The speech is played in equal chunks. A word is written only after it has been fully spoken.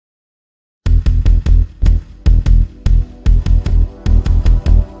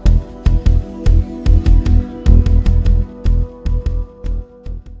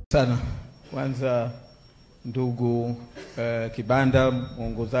Sana. Kwanza ndugu Kibanda,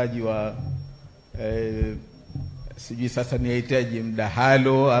 mwongozaji wa sijui sasa nihitaji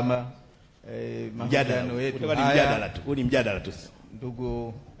mdahalo ama mjadala wetu. Ni mjadala tu.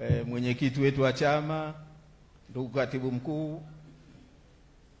 Ndugu mwenyekiti wetu wa chama, ndugu katibu mkuu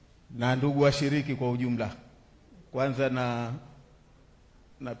na ndugu washiriki kwa ujumla. Kwanza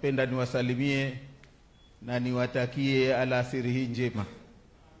napenda niwasalimie na niwatakie alasiri hii njema.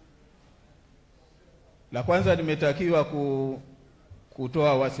 La kwanza nimetakiwa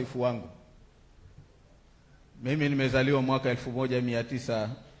kutoa wasifu wangu. Mimi nimezaliwa mwaka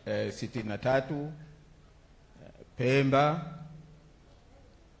 1963 Pemba,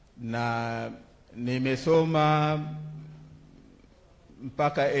 na nimesoma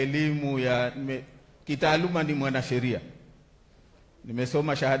mpaka elimu ya kitaaluma ni mwanasheria.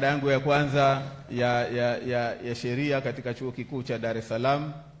 Nimesoma shahada yangu ya kwanza ya sheria katika chuo kikuu cha Dar es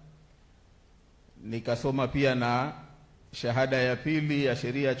Salaam. Nikasoma pia na shahada ya pili ya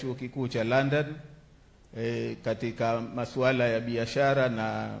sheria chuo kikuu cha London katika masuala ya biashara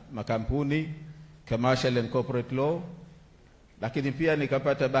na makampuni, commercial and corporate law. Lakini pia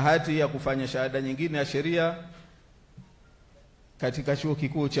nikapata bahati ya kufanya shahada nyingine ya sheria katika chuo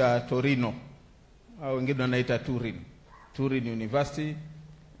kikuu cha Torino, au wengine wanaita Turin University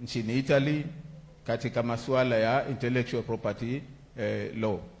nchini Italy, katika masuala ya intellectual property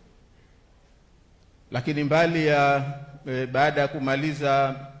law. Lakini mbali ya baada ya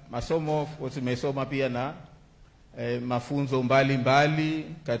kumaliza masomo, nimesoma pia na mafunzo mbalimbali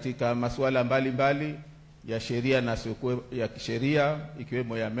katika masuala mbalimbali ya sheria na ya kisheria,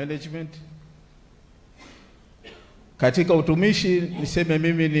 ikiwemo ya management. Katika utumishi niseme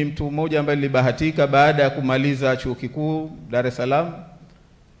mimi ni mtu mmoja ambaye nilibahatika baada ya kumaliza chuo kikuu Dar es Salaam,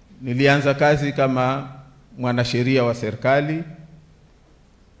 nilianza kazi kama mwanasheria wa serikali,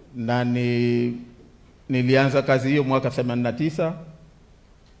 na nilianza kazi hiyo mwaka 89.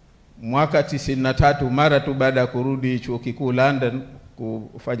 Mwaka 93 mara tu baada ya kurudi chuo kikuu London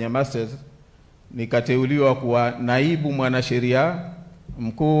kufanya masters, nikateuliwa kuwa naibu mwanasheria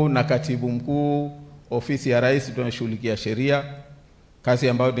mkuu na katibu mkuu ofisi ya rais tunashughulikia sheria, kazi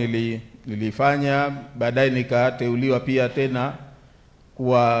ambayo nilifanya. Baadaye nikateuliwa pia tena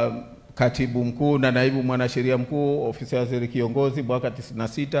kuwa katibu mkuu na naibu mwanasheria mkuu ofisi ya waziri kiongozi mwaka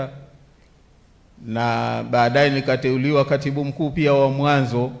 96, na baadaye nikateuliwa katibu mkuu pia wa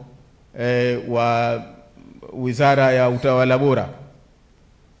mwanzo wa wizara ya utawala bora,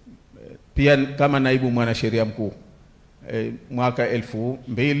 pia kama naibu mwanasheria mkuu mwaka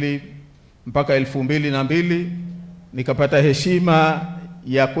 2000 mpaka 2002. Nikapata heshima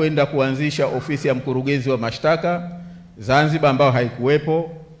ya kwenda kuanzisha ofisi ya mkurugenzi wa mashtaka Zanzibar, ambao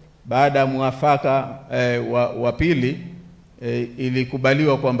haikuwepo. Baada ya muafaka wa pili,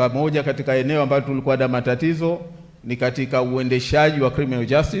 ilikubaliwa kwamba moja katika eneo ambalo tulikuwa na matatizo ni katika uendeshaji wa criminal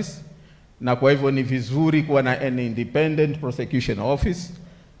justice, na kwa hivyo ni vizuri kuwa na an independent prosecution office,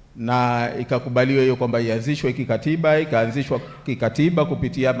 na ikakubaliwa hiyo kwamba ianzishwe kikatiba. Ikaanzishwa kikatiba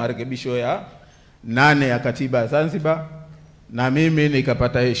kupitia marekebisho ya 8 ya katiba ya Zanzibar, na mimi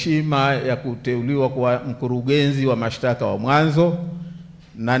nikapata heshima ya kuteuliwa kwa mkurugenzi wa mashtaka wa mwanzo,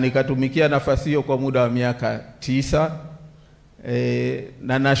 na nikatumikia nafasi hiyo kwa muda wa miaka 9.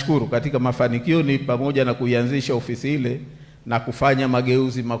 Na nashukuru katika mafanikio ni pamoja na kuianzisha ofisi ile na kufanya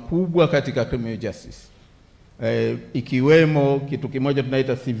mageuzi makubwa katika criminal justice, ikiwemo kitu kimoja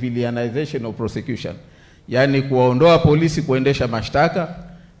tunaita civilianization of prosecution, yani kuwaondoa polisi kuendesha mashtaka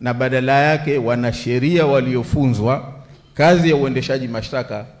na badala yake wanasheria waliofunzwa kazi ya uendeshaji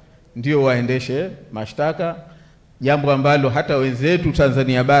mashtaka ndio waendeshe mashtaka, jambo ambalo hata wenzetu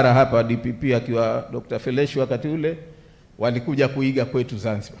Tanzania bara hapa DPP akiwa Dr. Feleshi wakati ule walikuja kuiga kwetu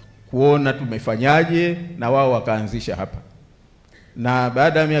Zanzibar kuona tumefanyaje, na wao wakaanzisha hapa. Na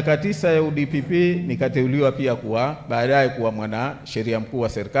baada ya miaka 9 ya UDPP nikateuliwa pia baadaye kuwa mwana sheria mkuu wa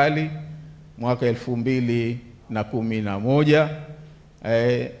serikali mwaka 2011.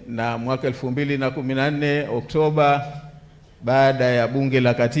 Na mwaka 2014 Oktoba, baada ya bunge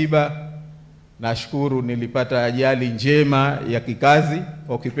la katiba, nashukuru nilipata ajali njema ya kikazi,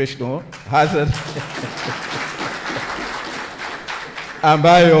 occupational hazard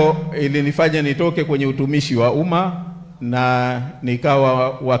ambayo ilinifanya nitoke kwenye utumishi wa umma na nikawa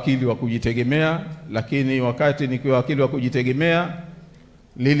wakili wa kujitegemea. Lakini wakati nikiwa wakili wa kujitegemea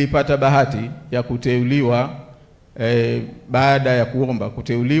nilipata bahati ya kuteuliwa baada ya kuomba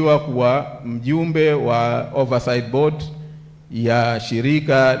kuteuliwa kuwa mjumbe wa oversight board ya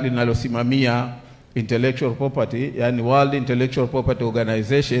shirika linalosimamia intellectual property, yani World Intellectual Property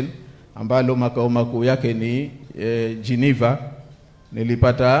Organization, ambalo makao makuu yake ni Geneva,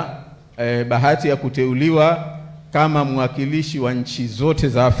 nilipata bahati ya kuteuliwa kama mwakilishi wa nchi zote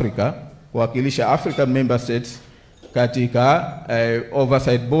za Afrika, kuwakilisha African Member States katika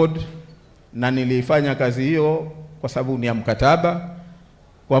Oversight Board, na nilifanya kazi hiyo kwa sababu ni ya mkataba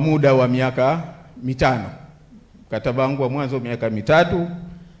kwa muda wa miaka 5. Mkataba wangu wa mwanzo miaka 3,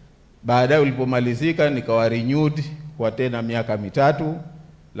 baadaye ulipomalizika nikawa renewed kwa tena miaka 3,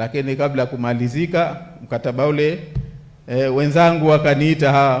 lakini kabla kumalizika mkataba ule wenzangu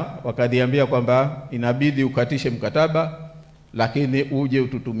wakaniita wakaniambia kwamba inabidi ukatishe mkataba, lakini uje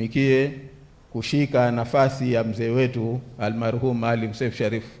ututumikie kushika nafasi ya mzee wetu almarhum Ali Seif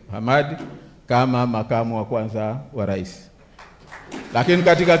Sharif Hamad kama makamu wa kwanza wa rais. Lakini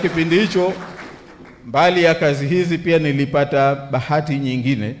katika kipindi hicho, mbali ya kazi hizi, pia nilipata bahati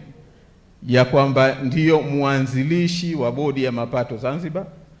nyingine ya kwamba ndiyo mwanzilishi wa bodi ya mapato Zanzibar,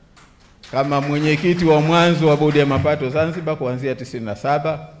 kama mwenyekiti wa mwanzo wa bodi ya mapato Zanzibar kuanzia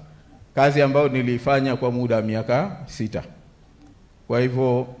 97, kazi ambayo nilifanya kwa muda wa miaka 6. Kwa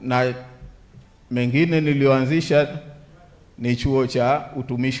hivyo, na mengine nilioanzisha ni chuo cha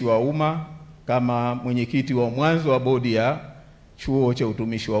utumishi wa umma kama mwenyekiti wa mwanzo wa bodi ya chuo cha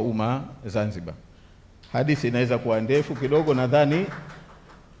utumishi wa umma Zanzibar. Hadithi inaweza kuwa ndefu kidogo, nadhani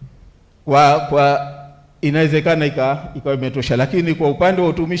kwa inawezekana ikawa imetosha, lakini kwa upande wa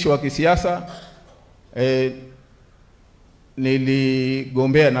utumishi wa kisiasa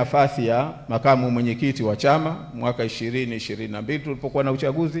niligombea nafasi ya makamu mwenyekiti wa chama mwaka 2022 tulipokuwa na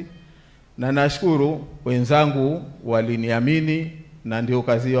uchaguzi, na nashukuru wenzangu waliniamini, na ndio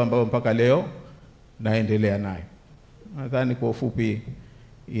kazi hiyo ambayo mpaka leo naendelea nayo. Nadhani kwa ufupi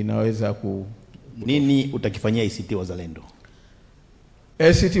inaweza Nini utakifanyia ACT Wazalendo?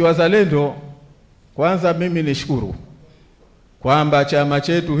 ACT Wazalendo, kwanza mimi nishukuru kwamba chama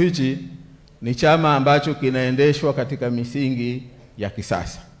chetu hichi ni chama ambacho kinaendeshwa katika misingi ya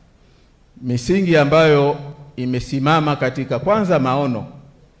kisasa, misingi ambayo imesimama katika kwanza maono.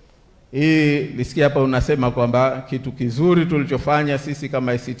 Hii nisikia hapa unasema kwamba kitu kizuri tulichofanya sisi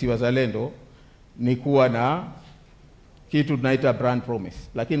kama ACT Wazalendo ni kuwa na kitu tunaita brand promise,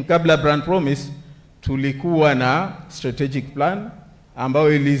 lakini kabla brand promise tulikuwa na strategic plan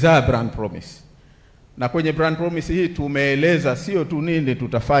ambayo ilizaa brand promise. Na kwenye brand promise hii tumeeleza sio tu nini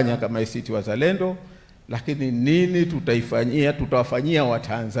tutafanya kama ACT Wazalendo, lakini nini tutawafanyia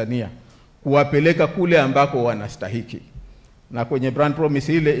Watanzania kuwapeleka kule ambako wanastahiki. Na kwenye brand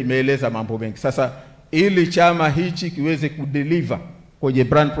promise ile imeeleza mambo mengi. Sasa ili chama hichi kiweze kudeliver kwenye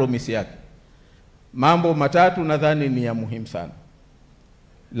brand promise yake, mambo matatu nadhani ni ya muhimu sana.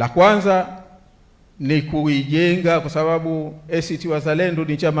 La kwanza ni kuijenga, kwa sababu ACT Wazalendo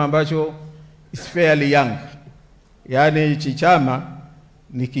ni chama ambacho is fairly young. Yaani hichi chama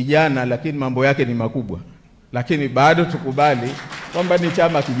ni kijana lakini mambo yake ni makubwa. Lakini bado tukubali kwamba ni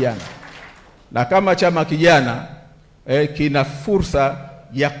chama kijana. Na kama chama kijana kina fursa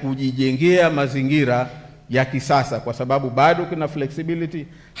ya kujijengea mazingira ya kisasa, kwa sababu bado kina flexibility,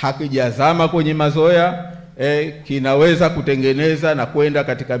 hakijazama kwenye mazoea, kinaweza kutengeneza na kwenda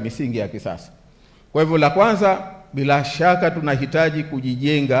katika misingi ya kisasa. Kwa hivyo la kwanza, bila shaka tunahitaji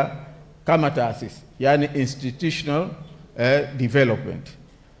kujijenga kama taasisi, yani institutional development.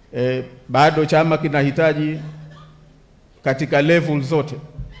 Bado chama kinahitaji katika level zote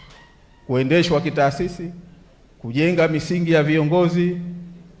kuendeshwa kitaasisi, kujenga misingi ya viongozi,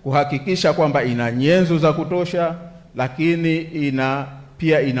 kuhakikisha kwamba ina nyenzo za kutosha, lakini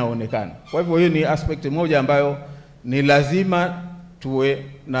pia inaonekana. Kwa hivyo hiyo ni aspect moja ambayo ni lazima tuwe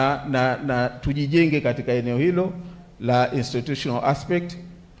na tujijenge katika eneo hilo la institutional aspect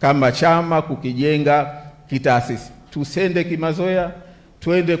kama chama, kukijenga kitaasisi. Tusende kimazoea,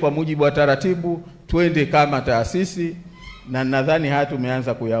 twende kwa mujibu wa taratibu, twende kama taasisi, na nadhani haya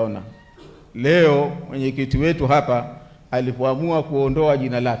tumeanza kuyaona. Leo mwenyekiti wetu hapa alipoamua kuondoa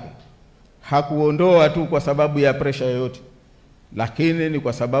jina lake, hakuondoa tu kwa sababu ya pressure yoyote, lakini ni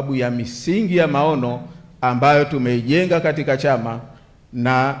kwa sababu ya misingi ya maono ambayo tumeijenga katika chama,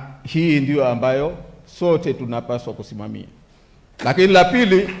 na hii ndio ambayo sote tunapaswa kusimamia. Lakini la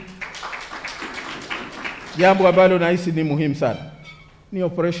pili, jambo ambalo nahisi ni muhimu sana, ni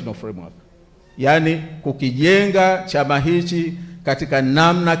operational framework. Yaani kukijenga chama hichi katika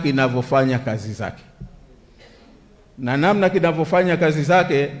namna kinavyofanya kazi zake. Na namna kinavyofanya kazi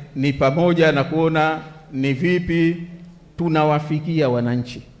zake ni pamoja na kuona ni vipi tunawafikia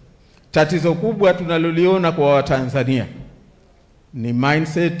wananchi. Tatizo kubwa tunaloliona kwa Watanzania ni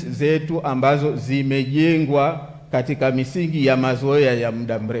mindset zetu ambazo zimejengwa katika misingi ya mazoea ya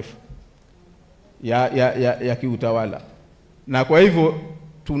muda mrefu ya kiutawala. Na kwa hivyo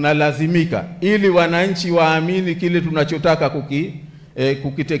tunalazimika, ili wananchi waamini kile tunachotaka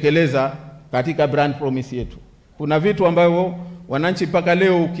kukitekeleza katika brand promise yetu. Kuna vitu ambavyo wananchi mpaka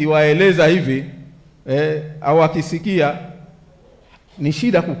leo ukiwaeleza hivi au akisikia ni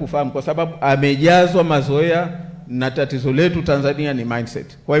shida kukufahamu, kwa sababu amejazwa mazoea, na tatizo letu Tanzania ni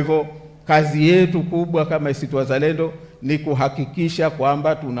mindset. Kwa hivyo kazi yetu kubwa kama ACT Wazalendo ni kuhakikisha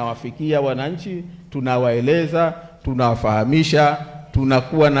kwamba tunawafikia wananchi, tunawaeleza, tunawafahamisha,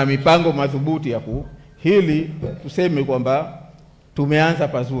 tunakuwa na mipango madhubuti ya hili tuseme kwamba tumeanza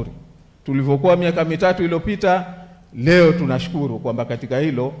pazuri. Tulivyokuwa miaka mitatu iliyopita, leo tunashukuru kwamba katika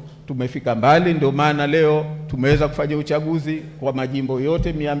hilo tumefika mbali. Ndio maana leo tumeweza kufanya uchaguzi kwa majimbo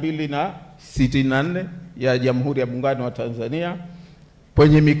yote 264 ya Jamhuri ya Muungano wa Tanzania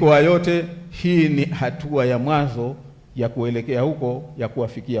kwenye mikoa yote. Hii ni hatua ya mwanzo ya kuelekea huko, ya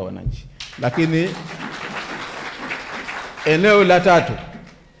kuwafikia wananchi. Lakini eneo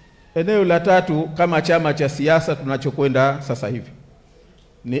la tatu kama chama cha siasa tunachokwenda sasa hivi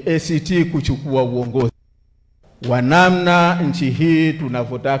ni ACT kuchukua uongozi wa namna nchi hii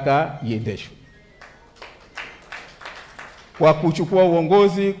tunavyotaka iendeshwe, kwa kuchukua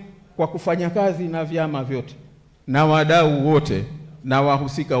uongozi, kwa kufanya kazi na vyama vyote na wadau wote na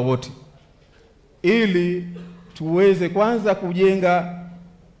wahusika wote, ili tuweze kwanza kujenga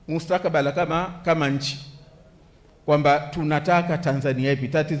mustakabala kama nchi, kwamba tunataka Tanzania ipi.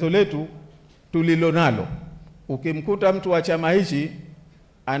 Tatizo letu tulilonalo, ukimkuta mtu wa chama hichi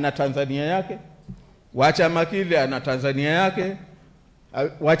ana Tanzania yake, wa chama kile ana Tanzania yake,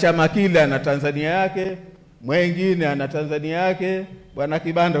 wa chama kile ana Tanzania yake, mwingine ana Tanzania yake, bwana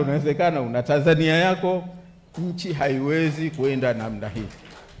Kibanda unawezekana una Tanzania yako. Nchi haiwezi kwenda namna hii.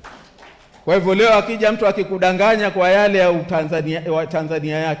 Kwa hivyo leo akija mtu akikudanganya kwa yale ya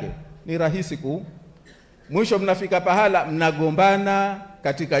Tanzania yake, ni rahisi mwisho mnafika pahala mnagombana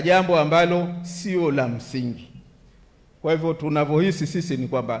katika jambo ambalo sio la msingi. Kwa hivyo tunavyohisi sisi ni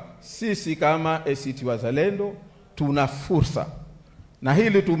kwamba sisi kama ACT Wazalendo tuna fursa, na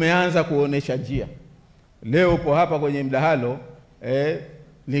hili tumeanza kuonesha njia. Leo upo hapa kwenye mdahalo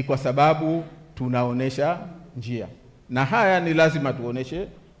ni kwa sababu tunaonesha njia, na haya ni lazima tuoneshe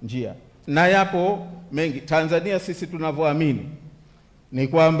njia, na yapo mengi. Tanzania sisi tunavyoamini ni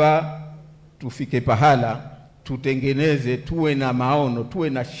kwamba tufike pahala tutengeneze, tuwe na maono, tuwe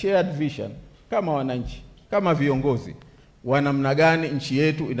na shared vision kama wananchi, kama viongozi, wa namna gani nchi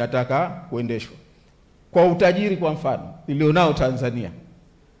yetu inataka kuendeshwa. Kwa utajiri kwa mfano ilionao Tanzania,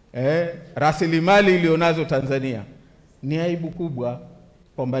 rasilimali ilionazo Tanzania, ni aibu kubwa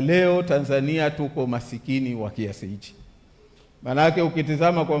kwamba leo Tanzania tuko masikini wa kiasi hichi. Manake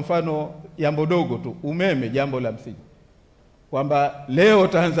ukitizama kwa mfano jambo dogo tu, umeme, jambo la msingi, kwamba leo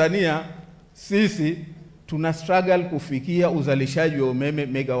Tanzania sisi tuna struggle kufikia uzalishaji wa umeme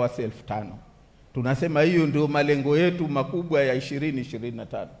megawatts 5,000. Tunasema hiyo ndio malengo yetu makubwa ya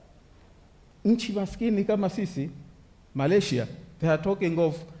 2025. Nchi maskini kama sisi, Malaysia, they are talking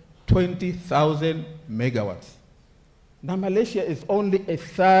of 20,000 megawatts. Na Malaysia is only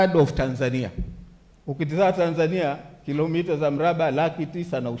 1/3 of Tanzania. Ukitizama Tanzania kilomita za mraba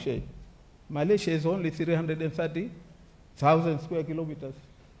 900,000 na ushei. Malaysia is only 330,000 square kilometers.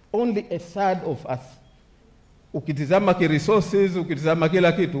 Only 1/3 of us. Ukitizama resources, ukitizama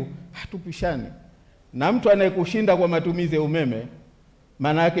kila kitu, hatupishani. Na mtu anayekushinda kwa matumizi ya umeme,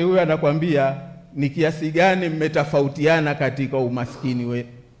 maana yake huyo anakuambia ni kiasi gani mmetofautiana katika umaskini wewe.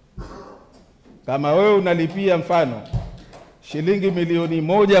 Kama wewe unalipia mfano shilingi milioni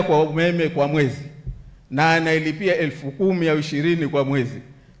 1 kwa umeme kwa mwezi, na anailipia 10,000 au 20 kwa mwezi,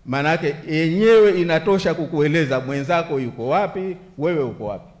 maana yake yenyewe inatosha kukueleza mwenzako yuko wapi, wewe uko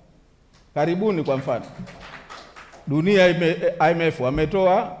wapi. Karibuni kwa mfano dunia IMF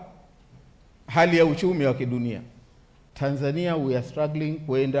wametoa hali ya uchumi wa kidunia. Tanzania we are struggling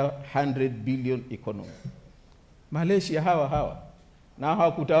kwenda 100 billion economy. Malaysia hawa na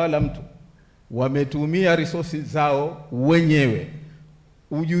hawakutawala mtu, wametumia resources zao wenyewe,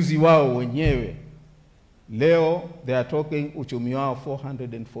 ujuzi wao wenyewe. Leo they are talking uchumi wao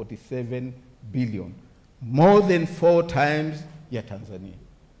 447 billion, more than 4 times ya Tanzania.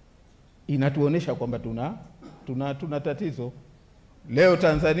 Inatuonesha kwamba tuna tatizo. Leo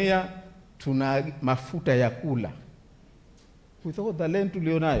Tanzania tuna mafuta ya kula, with all the land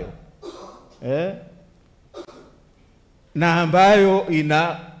tulionayo, na ambayo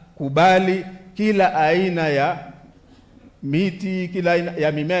inakubali kila aina ya miti, kila aina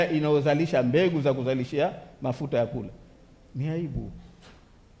ya mimea inayozalisha mbegu za kuzalishia mafuta ya kula. Ni aibu.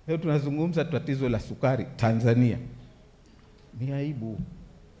 Leo tunazungumza tatizo la sukari Tanzania. Ni aibu.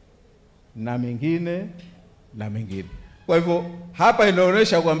 Na mengine. Kwa hivyo hapa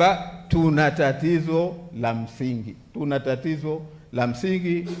inaonyesha kwamba tuna tatizo la msingi, tuna tatizo la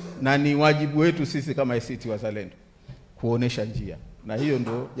msingi, na ni wajibu wetu sisi kama ACT Wazalendo kuonesha njia, na hiyo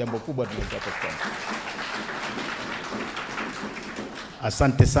ndio jambo kubwa tunaweza kufanya.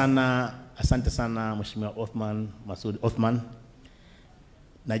 Asante sana Mheshimiwa Othman Masoud. Othman,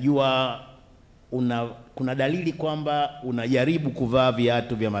 najua kuna dalili kwamba unajaribu kuvaa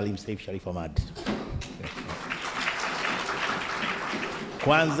viatu vya Maalim Seif Sharif Hamad.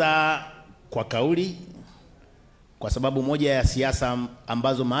 Kwanza kwa kauli, kwa sababu moja ya siasa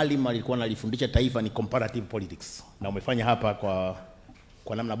ambazo Maalim alikuwa analifundisha taifa ni comparative politics, na umefanya hapa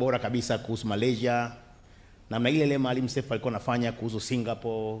kwa namna bora kabisa kuhusu Malaysia, namna ile Maalim Seif alikuwa anafanya kuhusu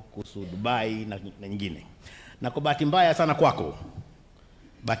Singapore, kuhusu Dubai na nyingine. Na kwa bahati mbaya sana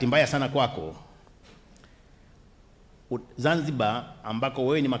kwako, Zanzibar ambako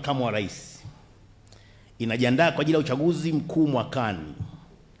wewe ni makamu wa rais inajiandaa kwa ajili ya uchaguzi mkuu mwakani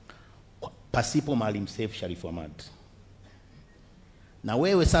pasipo Maalim Seif Sharif Hamad. Na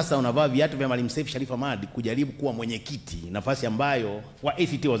wewe sasa unavaa viatu vya Maalim Seif Sharif Hamad kujaribu kuwa mwenyekiti, nafasi ambayo wa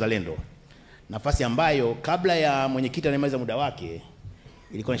ACT Wazalendo, nafasi ambayo kabla ya mwenyekiti anayemaliza muda wake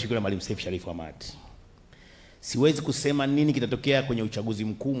ilikuwa inashikiliwa na Maalim Seif Sharif Hamad. Siwezi kusema nini kitatokea kwenye uchaguzi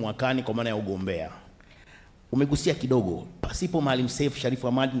mkuu mwakani kwa maana ya ugombea. Umegusia kidogo, pasipo Maalim Seif Sharif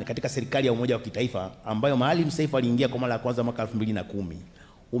Hamad katika serikali ya umoja wa kitaifa ambayo Maalim Seif aliingia kwa mara ya kwanza mwaka 2010,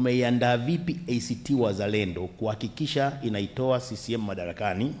 umeiandaa vipi ACT Wazalendo kuhakikisha inaitoa CCM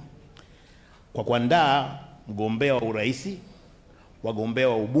madarakani kwa kuandaa mgombea wa urais, wagombea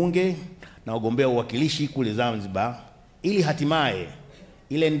wa ubunge na wagombea wa uwakilishi kule Zanzibar, ili hatimaye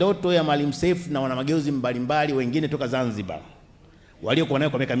ile ndoto ya Maalim Seif na wanamageuzi mbalimbali wengine toka Zanzibar waliokuwa nayo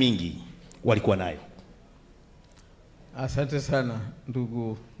kwa miaka mingi walikuwa nayo? Asante sana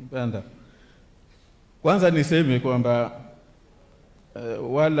ndugu Banda. Kwanza niseme kwamba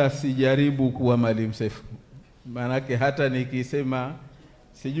wala sijaribu kuwa Maalim Seif. Maanake hata nikisema,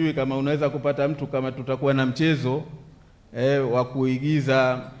 sijui kama unaweza kupata mtu kama tutakuwa na mchezo wa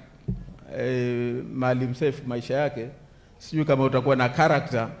kuigiza Maalim Seif maisha yake, sijui kama utakuwa na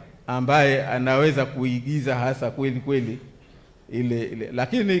character ambaye anaweza kuigiza hasa kweli ile.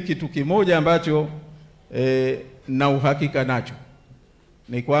 Lakini kitu kimoja ambacho na uhakika nacho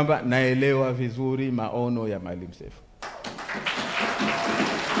ni kwamba naelewa vizuri maono ya Maalim Seif.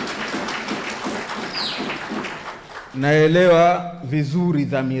 Naelewa vizuri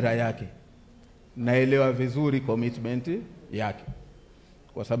dhamira yake, naelewa vizuri commitment yake,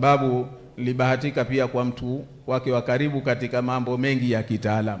 kwa sababu libahatika pia kwa mtu wake wa karibu katika mambo mengi ya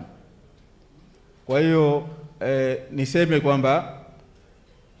kitaalamu. Kwa hiyo niseme kwamba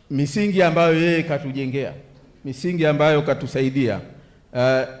misingi ambayo yeye katujengea, misingi ambayo katusaidia,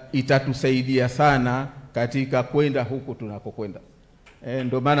 itatusaidia sana katika kwenda huku tunakokwenda.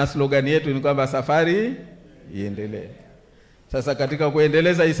 Ndio maana slogan yetu ni kwamba safari iendelee. Sasa katika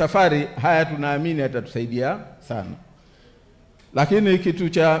kuendeleza hii safari, haya tunaamini atatusaidia sana. Lakini kitu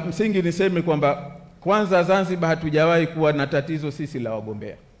cha msingi niseme kwamba kwanza Zanzibar hatujawahi kuwa na tatizo sisi la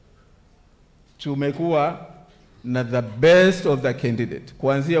wagombea. Tumekuwa na the best of the candidate,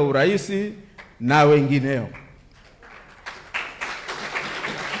 kuanzia uraisi na wengineo.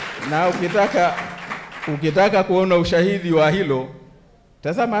 Na ukitaka kuona ushahidi wa hilo,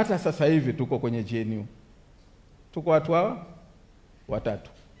 tazama hata sasa hivi tuko kwenye GNU. Tuko watu hawa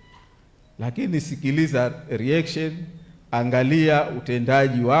watatu. Lakini sikiliza reaction, angalia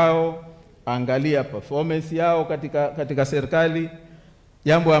utendaji wao, angalia performance yao katika serikali,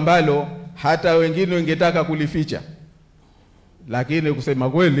 jambo ambalo hata wengine wangetaka kulificha. Lakini kusema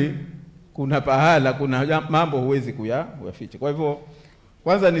kweli, kuna pahala, kuna mambo huwezi kuyaficha. Kwa hivyo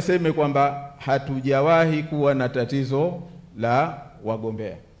kwanza niseme kwamba hatujawahi kuwa na tatizo la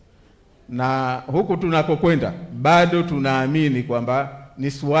wagombea. Na huku tunakokwenda bado tunaamini kwamba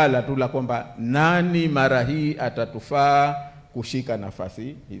ni swala tu la kwamba nani mara hii atatufaa kushika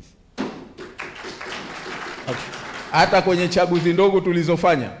nafasi hizi. Hata kwenye chaguzi ndogo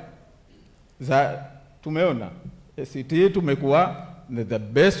tulizofanya tumeona ACT tumekuwa the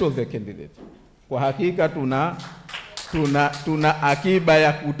best of the candidate. Kwa hakika tuna akiba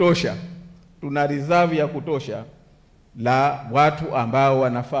ya kutosha, tuna reserve ya kutosha la watu ambao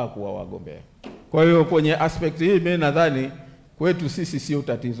wanafaa kuwa wagombea. Kwa hiyo kwenye aspect hii mimi nadhani kwetu sisi sio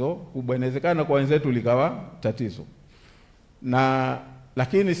tatizo kubwa. Inawezekana kwa wenzetu likawa tatizo.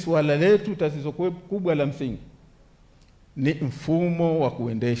 Lakini swala letu, tatizo kubwa la msingi ni mfumo wa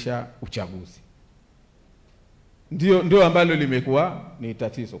kuendesha uchaguzi. Ndio ambalo limekuwa ni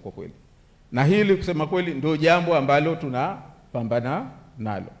tatizo kwa kweli. Na hili kusema kweli ndio jambo ambalo tunapambana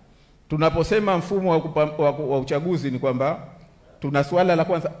nalo. Tunaposema mfumo wa uchaguzi ni kwamba tuna swala la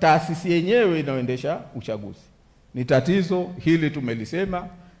kwanza, taasisi yenyewe inayoendesha uchaguzi. Ni tatizo hili tumelisema.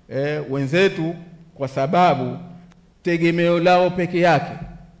 Wenzetu kwa sababu tegemeo lao peke yake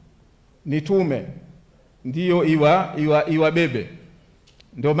ni tume ndio iwabebe.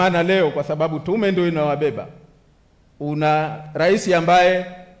 Ndio maana leo kwa sababu tume ndio inawabeba, una rais ambaye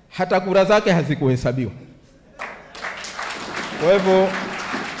hata kura zake hazikuhesabiwa. Kwa hivyo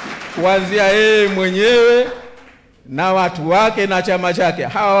kuanzia yeye mwenyewe na watu wake na chama chake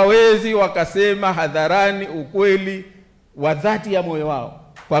hawawezi wakasema hadharani ukweli wa dhati ya moyo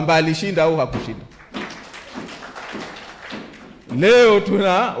wao kwamba alishinda au hakushinda. Leo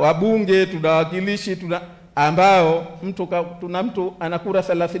tuna wabunge, tuna wakilishi, ambao tuna mtu anakura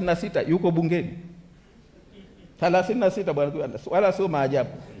 36 yuko bungeni. 36 bwana, wala sio maajabu.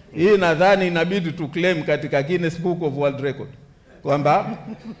 Hii nadhani inabidi tu claim katika Guinness Book of World Record kwamba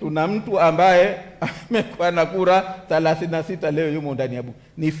tuna mtu ambaye amekuwa na kura 36 leo yumo ndani ya bunge.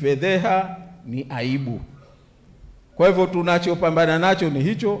 Ni fedheha, ni aibu. Kwa hivyo tunachopambana nacho ni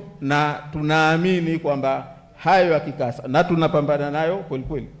hicho, na tunaamini kwamba hayo yakikasa, na tunapambana nayo kweli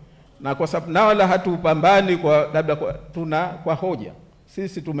kweli. Na kwa sababu na wala hatupambani kwa labda kwa hoja.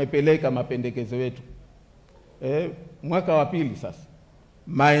 Sisi tumepeleka mapendekezo yetu. Mwaka wa pili sasa.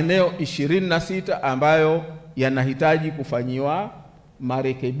 Maeneo 26 ambayo yanahitaji kufanyiwa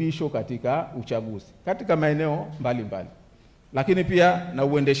marekebisho katika uchaguzi, katika maeneo mbalimbali. Lakini pia na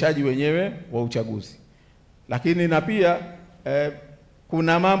uendeshaji wenyewe wa uchaguzi. Lakini na pia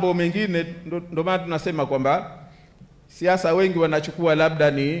kuna mambo mengine, ndio maana tunasema kwamba siasa wengi wanachukua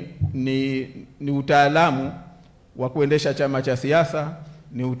labda ni utaalamu wa kuendesha chama cha siasa,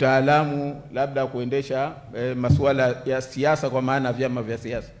 ni utaalamu labda kuendesha masuala ya siasa kwa maana vyama vya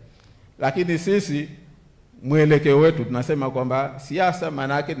siasa. Lakini sisi mwelekeo wetu tunasema kwamba siasa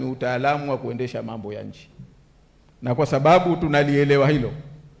maana yake ni utaalamu wa kuendesha mambo ya nchi. Na kwa sababu tunalielewa hilo,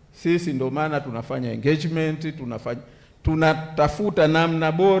 sisi ndio maana tunafanya engagement, tunatafuta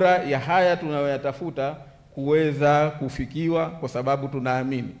namna bora ya haya tunayoyatafuta kuweza kufikiwa, kwa sababu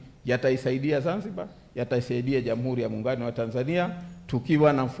tunaamini yataisaidia Zanzibar, yataisaidia Jamhuri ya Muungano wa Tanzania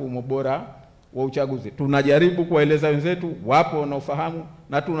tukiwa na mfumo bora wa uchaguzi. Tunajaribu kuwaeleza wenzetu, wapo wanaofahamu,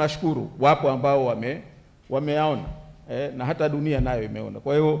 na tunashukuru wapo ambao wameyaona, na hata dunia nayo imeona.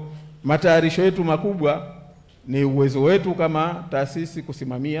 Kwa hiyo matayarisho yetu makubwa ni uwezo wetu kama taasisi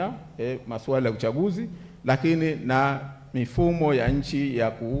kusimamia masuala ya uchaguzi, lakini na mifumo ya nchi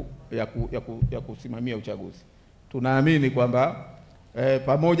ya kusimamia uchaguzi. Tunaamini kwamba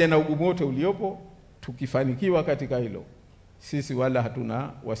pamoja na ugumu wote uliopo, tukifanikiwa katika hilo, sisi wala hatuna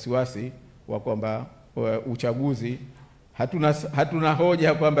wasiwasi wa kwamba uchaguzi hatuna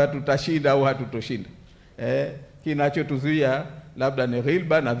hoja kwamba tutashinda au hatutoshinda. Kinachotuzuia labda ni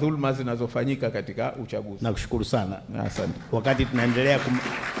ghilba na dhulma zinazofanyika katika uchaguzi. Nakushukuru sana. Asante. Wakati tunaendelea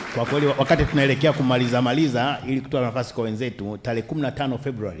kwa kweli, wakati tunaelekea kumaliza ili kutoa nafasi kwa wenzetu, tarehe 15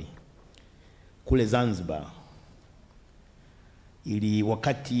 Februari kule Zanzibar, ili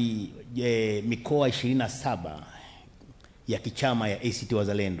wakati mikoa 27 ya kichama ya ACT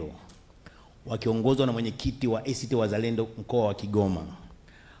Wazalendo wakiongozwa na mwenyekiti wa ACT Wazalendo mkoa wa Kigoma,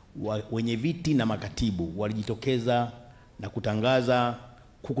 wenye viti na makatibu walijitokeza na kutangaza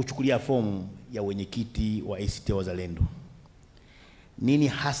kukuchukulia fomu ya mwenyekiti wa ACT Wazalendo. Nini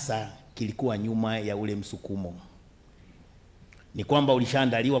hasa kilikuwa nyuma ya ule msukumo? Ni kwamba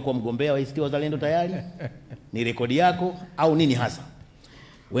ulishaandaliwa kwa mgombea wa ACT Wazalendo tayari? Ni rekodi yako au nini hasa?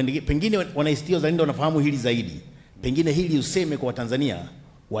 Pengine wana ACT Wazalendo wanafahamu hili zaidi. Pengine hili useme kwa Watanzania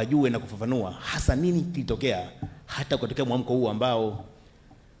wajue na kufafanua hasa nini kilitokea hata kutokea mwamko huu ambao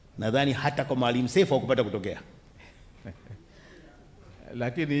nadhani hata kwa Maalim Seif hakupata kutokea.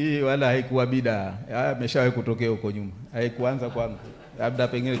 Lakini hii wala haikuwa bida, ameshawahi kutokea huko nyuma. Haikuanza kwangu. Labda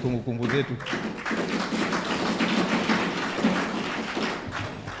pengine kumbukumbu zetu.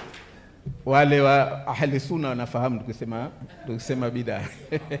 Wale wa ahli sunna wanafahamu tukisema bida.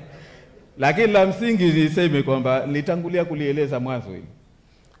 Lakini la msingi niseme kwamba nilitangulia kulieleza mwanzo hili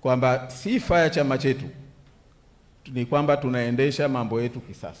kwamba sifa ya chama chetu ni kwamba tunaendesha mambo yetu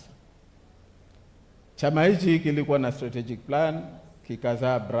kisasa. Chama hichi kilikuwa na strategic plan,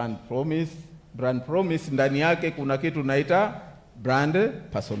 kikazaa brand promise. Brand promise ndani yake kuna kitu naita brand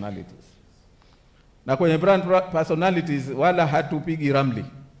personalities. Na kwenye brand personalities wala hatupigi ramli.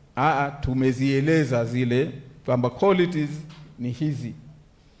 Tumezieleza zile kwamba qualities ni hizi.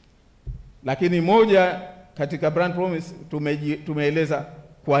 Lakini moja katika brand promise tumeeleza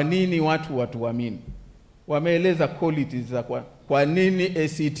kwa nini watu watuamini. Wameeleza qualities za kwa nini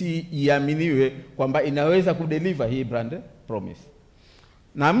ACT iaminiwe kwamba inaweza kudeliver hii brand promise.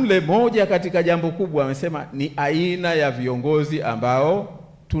 Na mle moja katika jambo kubwa wamesema ni aina ya viongozi ambao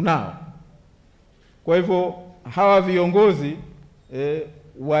tunao. Kwa hivyo hawa viongozi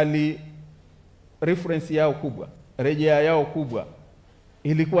wali reference yao kubwa, rejea yao kubwa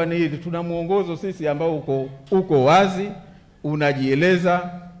ilikuwa ni hili: tuna muongozo sisi ambao uko wazi,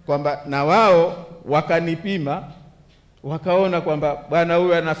 unajieleza kwamba, na wao wakanipima wakaona kwamba bwana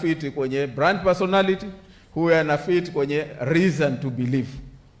huyu anafiti kwenye brand personality, huyu anafiti kwenye reason to believe.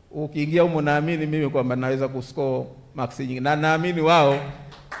 Ukiingia humo naamini mimi kwamba naweza kuscore marks nyingi, na naamini wao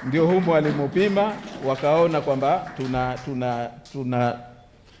ndio humo walimopima wakaona kwamba tuna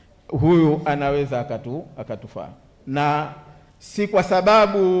huyu anaweza akatufaa. Na si kwa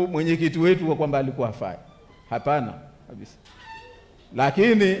sababu mwenyekiti wetu kwamba alikuwa hafai, hapana kabisa.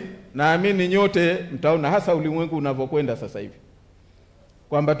 Lakini naamini nyote mtaona, hasa ulimwengu unavyokwenda sasa hivi,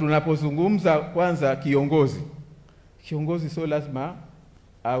 kwamba tunapozungumza kwanza kiongozi sio lazima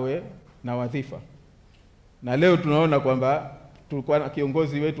awe na wadhifa. Na leo tunaona kwamba tulikuwa na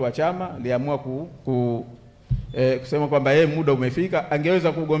kiongozi wetu wa chama aliamua kusema kwamba yeye muda umefika,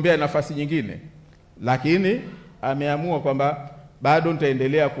 angeweza kugombea nafasi nyingine, lakini ameamua kwamba bado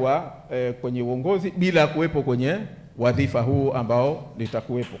nitaendelea kuwa kwenye uongozi bila kuwepo kwenye wadhifa huu ambao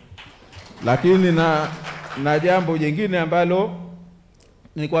litakuwepo. Lakini na jambo jingine ambalo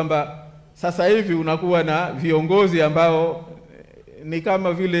ni kwamba sasa hivi unakuwa na viongozi ambao ni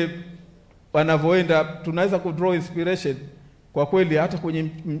kama vile wanavyoenda, tunaweza kudraw inspiration kwa kweli hata kwenye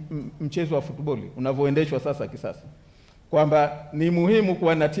mchezo wa football unavyoendeshwa sasa kisasa, kwamba ni muhimu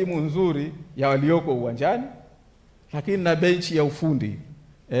kuwa na timu nzuri ya walioko uwanjani, lakini na benchi ya ufundi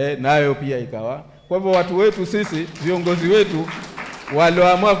nayo pia ikawa. Kwa hivyo watu wetu sisi, viongozi wetu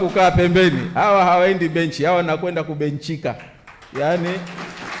walioamua kukaa pembeni, hawa hawaendi benchi, hawa wanakwenda kubenchika. Yaani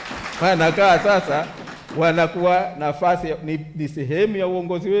wanakaa sasa, wanakuwa nafasi ni sehemu ya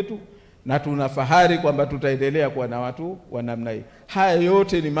uongozi wetu, na tunafahari kwamba tutaendelea kuwa na watu wa namna hii. Haya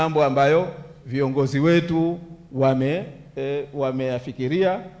yote ni mambo ambayo viongozi wetu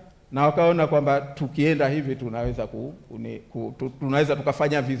wameyafikiria na wakaona kwamba tukienda hivi tunaweza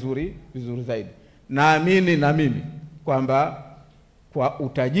tukafanya vizuri zaidi. Naamini na mimi kwamba kwa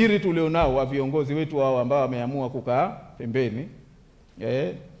utajiri tulionao wa viongozi wetu hao ambao wameamua kukaa pembeni,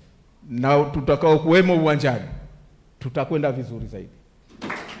 na tutakao kuwemo uwanjani, tutakwenda vizuri zaidi.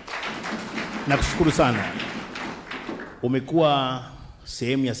 Nakushukuru sana. Umekuwa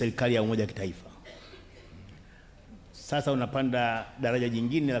sehemu ya serikali ya umoja wa kitaifa. Sasa unapanda daraja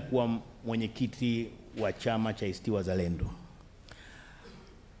jingine la kuwa mwenyekiti wa chama cha ACT Wazalendo.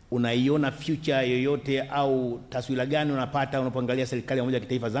 Unaiona future yoyote au taswira gani unapata unapoangalia serikali ya umoja wa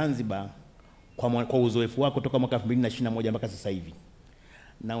kitaifa Zanzibar kwa uzoefu wako toka mwaka 2021 mpaka sasa hivi?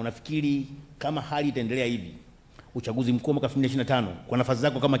 Na unafikiri kama hali itaendelea hivi, uchaguzi mkuu mwaka 2025, kwa nafasi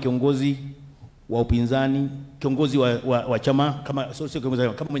zako kama kiongozi wa upinzani, kiongozi wa chama, kama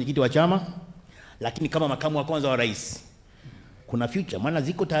mwenyekiti wa chama, lakini kama makamu wa kwanza wa rais, kuna future? Maana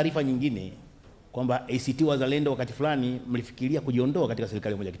ziko taarifa nyingine kwamba ACT Wazalendo wakati fulani mlifikiria kujiondoa katika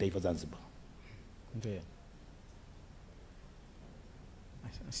serikali ya umoja wa kitaifa Zanzibar. Ndio.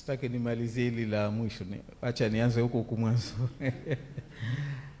 Sitaki nimalizie hili la mwisho, acha nianze huko mwanzo.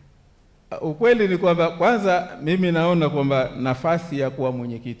 Ukweli ni kwamba kwanza mimi naona kwamba nafasi ya kuwa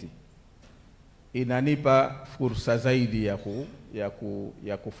mwenyekiti inanipa fursa zaidi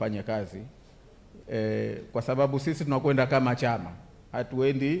ya kufanya kazi, kwa sababu sisi tunakwenda kama chama,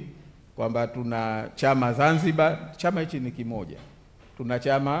 hatuendi kwamba tuna chama Zanzibar, chama hichi ni kimoja, tuna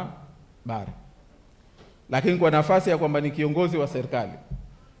chama bara. Lakini kwa nafasi ya kwamba ni kiongozi wa serikali,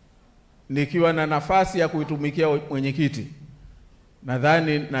 nikiwa na nafasi ya kuitumikia mwenyekiti,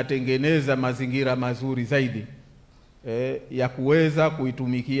 nadhani natengeneza mazingira mazuri zaidi ya kuweza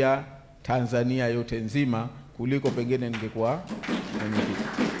kuitumikia Tanzania yote nzima kuliko pengine ningekuwa mwenyekiti.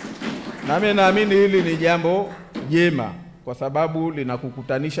 Na mimi naamini hili ni jambo jema, kwa sababu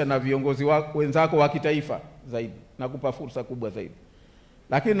linakukutanisha na viongozi wenzako wa kitaifa zaidi, na kupa fursa kubwa zaidi.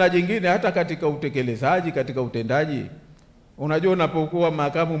 Lakini na jingine, hata katika utekelezaji, katika utendaji, unajua unapokuwa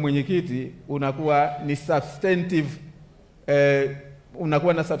makamu mwenyekiti unakuwa ni substantive,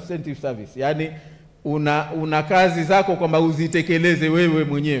 unakuwa na substantive service. Yaani una kazi zako kwamba uzitekeleze wewe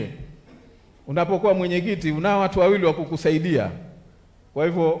mwenyewe. Unapokuwa mwenyekiti una watu wawili wa kukusaidia. Kwa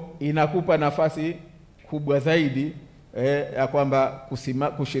hivyo inakupa nafasi kubwa zaidi ya kwamba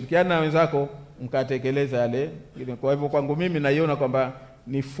kushirikiana na wenzako mkatekeleza yale. Kwa hivyo kwangu mimi naiona kwamba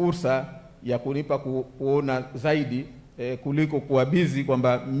ni fursa ya kunipa kuona zaidi kuliko kuwa busy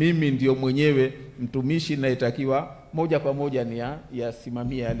kwamba mimi ndio mwenyewe mtumishi na itakiwa moja kwa moja ni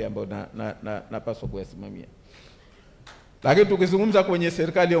yasimamia yale ambayo napaswa kuyasimamia. Lakini tukizungumza kwenye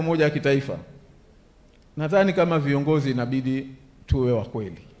serikali ya umoja wa kitaifa, nadhani kama viongozi inabidi tuwe wa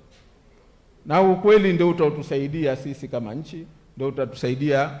kweli. na ukweli ndio utatusaidia sisi kama nchi, ndio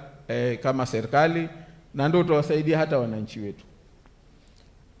utatusaidia kama serikali, na ndio utawasaidia hata wananchi wetu.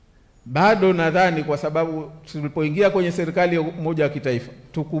 Bado nadhani kwa sababu tulipoingia kwenye serikali ya umoja wa kitaifa,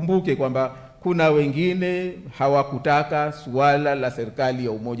 tukumbuke kwamba kuna wengine hawakutaka suala la serikali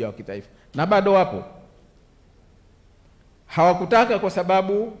ya umoja wa kitaifa, na bado wapo. Hawakutaka kwa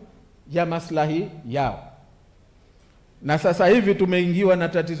sababu ya maslahi yao. Na sasa hivi tumeingiwa na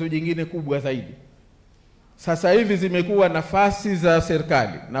tatizo jingine kubwa zaidi. Sasa hivi zimekuwa nafasi za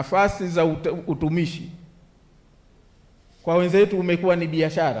serikali, nafasi za utumishi kwa wenzetu umekuwa ni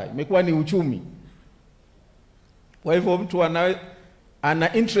biashara, imekuwa ni uchumi. Kwa hivyo mtu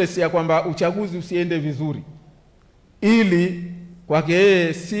ana interest ya kwamba uchaguzi usiende vizuri, ili kwake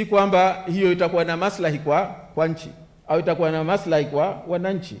yeye si kwamba hiyo itakuwa na maslahi kwa nchi au itakuwa na maslahi kwa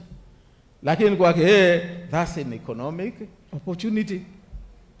wananchi, lakini kwake yeye that's an economic opportunity.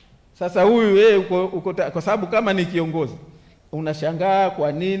 Sasa huyu yeye kwa sababu kama ni kiongozi unashangaa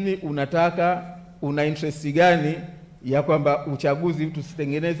kwa nini una interest gani ya kwamba uchaguzi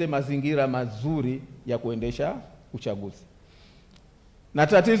tusitengeneze mazingira mazuri ya kuendesha uchaguzi. Na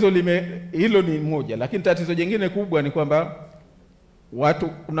tatizo hilo ni moja, lakini tatizo jingine kubwa ni kwamba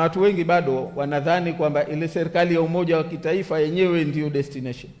kuna watu wengi bado wanadhani kwamba ile serikali ya umoja wa kitaifa yenyewe ndio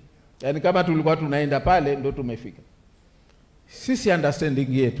destination. Yaani kama tulikuwa tunaenda pale ndio tumefika. Sisi understanding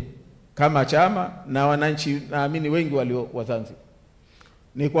yetu kama chama na wananchi naamini wengi walio wa Zanzibar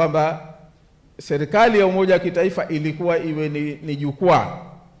ni kwamba serikali ya umoja wa kitaifa ilikuwa iwe ni jukwaa,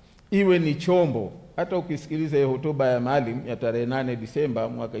 iwe ni chombo. Hata ukisikiliza hiyo hotuba ya Maalim ya tarehe 8 Disemba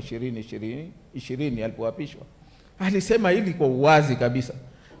mwaka 2020 alipoapishwa, alisema hili kwa uwazi kabisa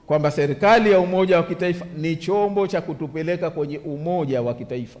kwamba serikali ya umoja wa kitaifa ni chombo cha kutupeleka kwenye umoja wa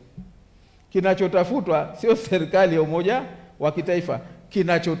kitaifa. Kinachotafutwa sio serikali ya umoja wa kitaifa,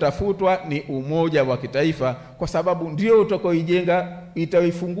 kinachotafutwa ni umoja wa kitaifa, kwa sababu ndio utakaoijenga,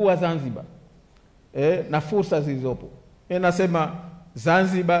 itaifungua Zanzibar na fursa zilizopo. Nasema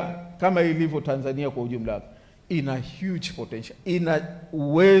Zanzibar kama ilivyo Tanzania kwa ujumla ina huge potential, ina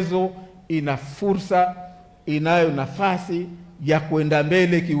uwezo, ina fursa, inayo nafasi ya kwenda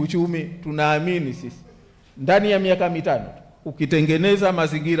mbele kiuchumi. Tunaamini sisi ndani ya miaka 5 ukitengeneza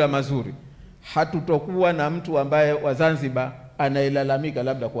mazingira mazuri, hatutokuwa na mtu ambaye wa Zanzibar anailalamika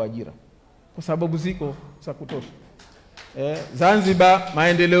labda kwa ajira, kwa sababu ziko za kutosha. Zanzibar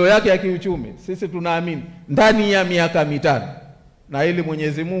maendeleo yake ya kiuchumi sisi tunaamini ndani ya miaka 5, na ili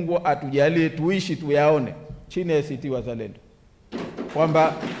Mwenyezi Mungu atujalie tuishi tuyaone chini ya ACT Wazalendo,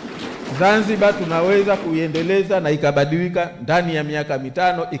 kwamba Zanzibar tunaweza kuiendeleza na ikabadilika ndani ya miaka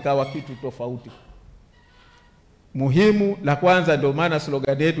 5 ikawa kitu tofauti. Muhimu la kwanza, ndio maana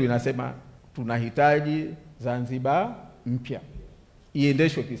slogan yetu inasema tunahitaji Zanzibar mpya,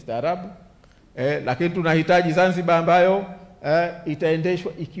 iendeshwe kistaarabu. Lakini tunahitaji Zanzibar ambayo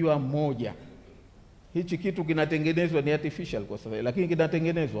itaendeshwa ikiwa moja. Hichi kitu kinatengenezwa ni artificial kwa sasa, lakini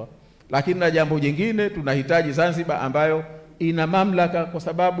kinatengenezwa. Lakini na jambo jingine, tunahitaji Zanzibar ambayo ina mamlaka, kwa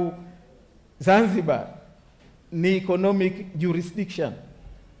sababu Zanzibar ni economic jurisdiction.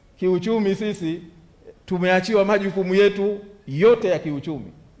 Kiuchumi sisi tumeachiwa majukumu yetu yote ya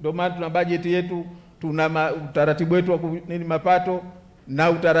kiuchumi. Ndio maana tuna bajeti yetu, tuna utaratibu wetu wa mapato na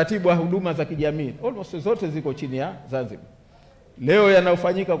utaratibu wa huduma za kijamii. Almost zote ziko chini ya Zanzibar. Leo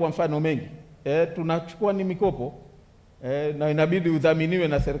yanayofanyika kwa mfano mengi, tunachukua ni mikopo, na inabidi udhaminiwe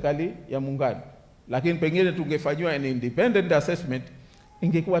na serikali ya muungano. Lakini pengine tungefanywa an independent assessment,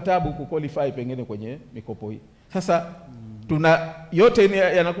 ingekuwa tabu kuqualify pengine kwenye mikopo hii. Sasa yote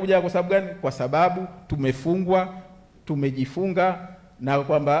yanakuja kwa sababu gani? Kwa sababu tumefungwa, tumejifunga, na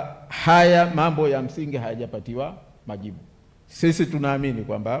kwamba haya mambo ya msingi hayajapatiwa majibu. Sisi tunaamini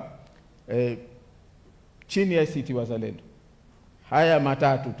kwamba chini ya ACT Wazalendo haya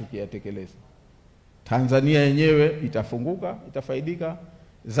matatu tukiyatekeleza, Tanzania yenyewe itafunguka, itafaidika,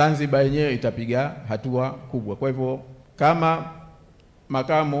 Zanzibar yenyewe itapiga hatua kubwa. Kwa hivyo kama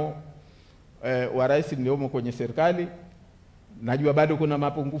makamo wa rais niliomo kwenye serikali, najua bado kuna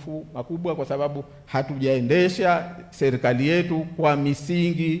mapungufu makubwa, kwa sababu hatujaendesha serikali yetu kwa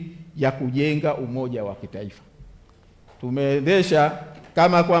misingi ya kujenga umoja wa kitaifa. Tumeendesha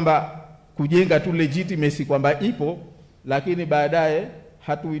kama kwamba kujenga tu legitimacy kwamba ipo, lakini baadaye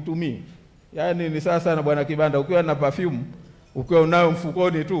hatuitumii. Yaani ni sasa na bwana Kibanda, ukiwa na perfume ukiwa unayo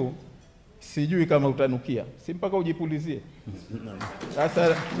mfukoni tu, sijui kama utanukia, si mpaka ujipulizie.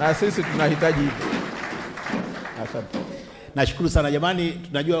 Sasa na sisi tunahitaji hivyo. Asante. Nashukuru sana jamani.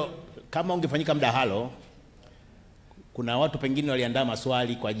 Tunajua kama ungefanyika mdahalo, kuna watu pengine waliandaa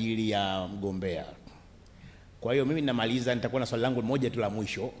maswali kwa ajili ya mgombea. Kwa hiyo mimi ninamaliza, nitakuwa na swali langu moja tu la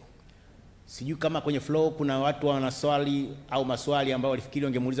mwisho. Sijui kama kwenye floor kuna watu wana swali au maswali ambao walifikiri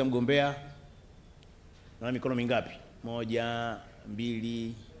wangemuuliza mgombea. Na mikono mingapi? 1,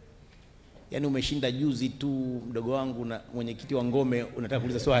 2. Yaani umeshinda juzi tu mdogo wangu na mwenyekiti wa ngome unataka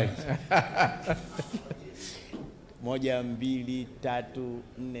kuuliza swali. 1, 2, 3,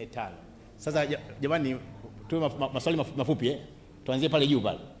 4, 5. Sasa jamani tuwe maswali mafupi Tuanzie pale juu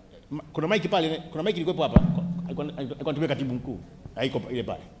pale. Kuna mic pale, kuna mic ilikuwepo hapa. Alikuwa tumia katibu mkuu. Haiko ile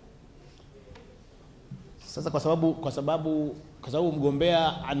pale. Sasa kwa sababu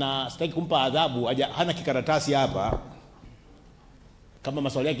mgombea anastaki kumpa adhabu, hana kikaratasi hapa. Kama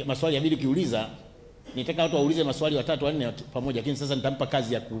maswali yabidi kiuliza, nitaka watu waulize maswali 3 4 pamoja, lakini sasa nitampa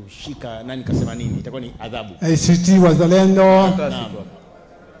kazi ya kushika nani kasema nini, itakuwa ni adhabu. ACT Wazalendo.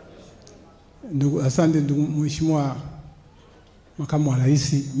 Ndugu, asante ndugu Mheshimiwa Makamu wa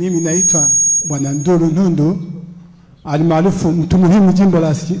Rais. Mimi naitwa Bwana Nduru Nundu, alimaarufu mtu muhimu jimbo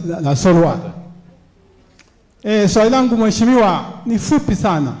la Solwa. Swali langu Mheshimiwa ni fupi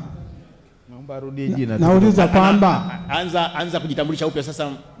sana. Naomba arudie jina. Nauliza kwamba anza kujitambulisha upya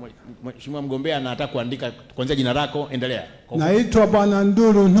sasa Mheshimiwa mgombea, na nataka kuandika kuanzia jina lako, endelea. Naitwa Bwana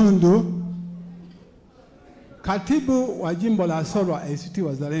Nduru Nundu, katibu wa jimbo la Solwa ACT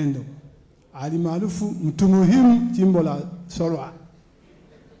Wazalendo, alimaarufu mtu muhimu jimbo la Solwa.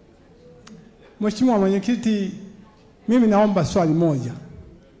 Mheshimiwa Mwenyekiti, mimi naomba swali moja.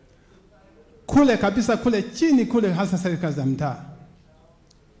 Kule kabisa kule chini kule, hasa serikali za mtaa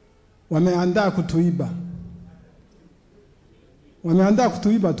wameandaa kutuiba. Wameandaa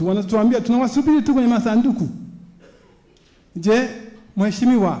kutuiba tu, wanatuambia tunawasubiri tu kwenye masanduku. Je,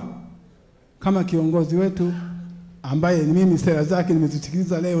 Mheshimiwa kama kiongozi wetu ambaye mimi sera zake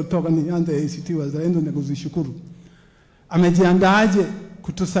nimezisikiliza leo toka nianze ACT Wazalendo na kuzishukuru, amejiandaaje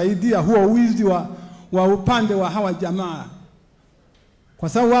kutusaidia huo wizi wa upande wa hawa jamaa? Kwa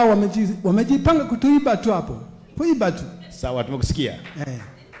sababu wao wamejipanga kutuiba tu hapo. Kuiba tu. Sawa, tumekusikia.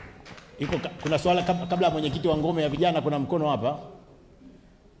 Kuna swala kabla ya mwenyekiti wa ngome ya vijana, kuna mkono hapa.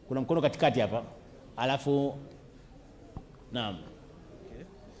 Kuna mkono katikati hapa. Alafu naam.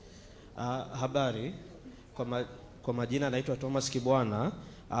 Habari. Kwa majina naitwa Thomas Kibwana.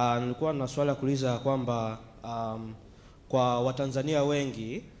 Nilikuwa na swali kuuliza kwamba kwa Watanzania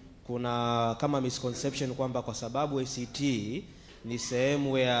wengi kuna kama misconception kwamba kwa sababu ACT ni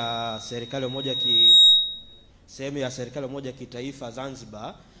sehemu ya serikali moja kitaifa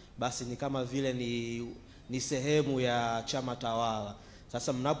Zanzibar, basi ni kama vile ni sehemu ya chama tawala.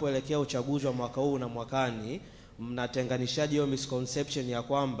 Sasa mnapoelekea uchaguzi wa mwaka huu na mwakani, mnatenganishaje hiyo misconception ya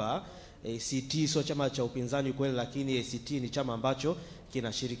kwamba ACT sio chama cha upinzani kweli, lakini ACT ni chama ambacho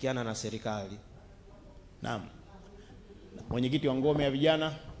kinashirikiana na serikali? Naam. Mwenyekiti wa ngome ya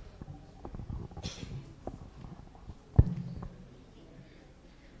vijana.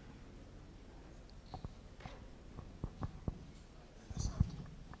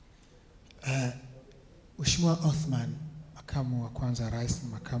 Mheshimiwa Othman, makamu wa kwanza rais,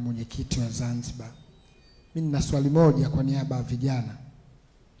 makamu mwenyekiti wa Zanzibar. Mimi nina swali moja kwa niaba ya vijana.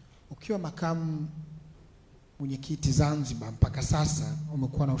 Ukiwa makamu mwenyekiti Zanzibar mpaka sasa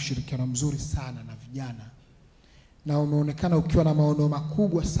umekuwa na ushirikiano mzuri sana na vijana, na umeonekana ukiwa na maono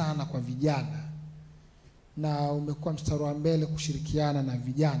makubwa sana kwa vijana, na umekuwa mstari wa mbele kushirikiana na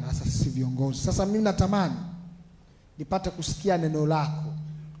vijana, hasa sisi viongozi. Sasa mimi natamani nipate kusikia neno lako.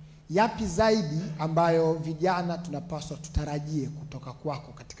 Yapi zaidi ambayo vijana tunapaswa tutarajie kutoka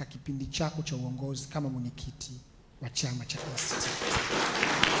kwako katika kipindi chako cha uongozi kama mwenyekiti wa chama cha ACT?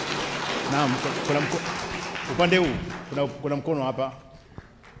 Naam, upande huu kuna mkono hapa.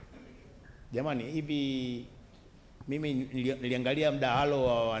 Jamani, hivi mimi niliangalia mdahalo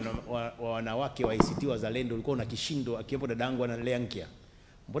wa wanawake wa ACT Wazalendo, ulikuwa una kishindo, akiwepo dadangu analea Nkia.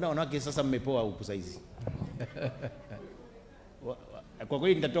 Mbona wanawake sasa mmepoa huku sasa hizi? Kwa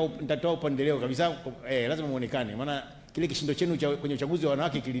kweli nitatoa upendeleo kabisa, lazima muonekane, maana kile kishindo chenu kwenye uchaguzi wa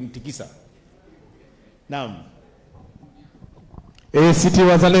wanawake kilinitikisa. Naam. ACT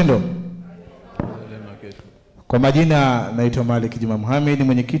Wazalendo. Kwa majina naitwa Malik Juma Mohamed,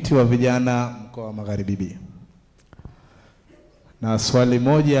 mwenyekiti wa vijana mkoa wa Magharibi. Na swali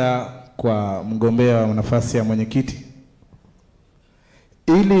moja kwa mgombea wa nafasi ya mwenyekiti.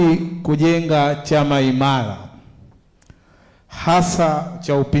 Ili kujenga chama imara hasa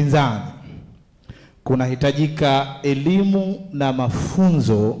cha upinzani, kunahitajika elimu na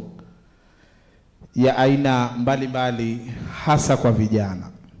mafunzo ya aina mbalimbali hasa kwa vijana.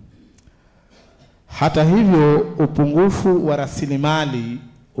 Hata hivyo, upungufu wa rasilimali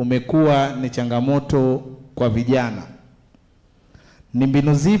umekuwa ni changamoto kwa vijana. Ni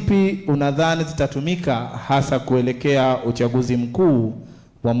mbinu zipi unadhani zitatumika hasa kuelekea uchaguzi mkuu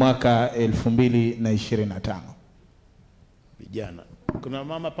wa mwaka 2025. Vijana. Kuna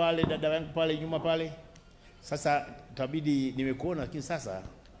mama pale, dada wangu pale nyuma pale. Sasa itabidi nimekuona, lakini sasa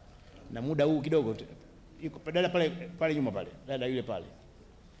na muda huu kidogo yuko dada pale nyuma pale. Dada yule pale.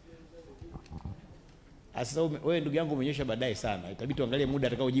 Sasa wewe ndugu yangu umeonyesha baadaye sana. Itabidi tuangalie muda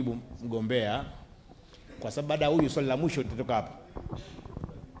atakaojibu mgombea, kwa sababu baada ya huyu swali la mwisho tutatoka hapa.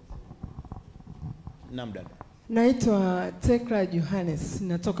 Naam dada. Naitwa Tekra Johannes,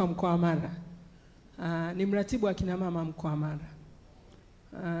 natoka mkoa wa Mara. Ni mratibu wa kina mama mkoa wa Mara.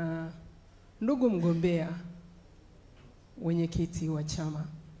 Ndugu mgombea mwenyekiti wa chama,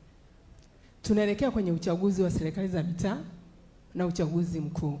 tunaelekea kwenye uchaguzi wa serikali za mitaa na uchaguzi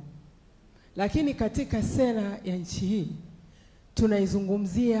mkuu. Lakini katika sera ya nchi hii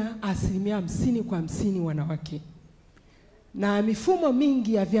tunaizungumzia 50% wanawake. Na mifumo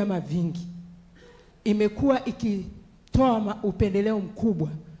mingi ya vyama vingi imekuwa ikitoa upendeleo mkubwa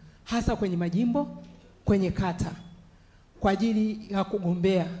hasa kwenye majimbo, kwenye kata kwa ajili ya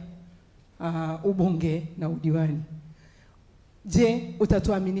kugombea ubunge na udiwani. Je,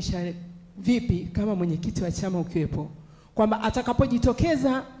 utatuaminisha vipi kama mwenyekiti wa chama ukiwepo kwamba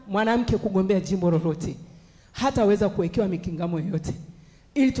atakapojitokeza mwanamke kugombea jimbo lolote hataweza kuwekewa mikingamo yoyote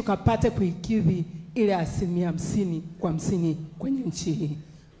ili tukapate kuikidhi ile 50% kwenye nchi hii?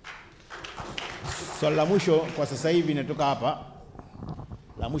 Swali la mwisho kwa sasa hivi natoka hapa.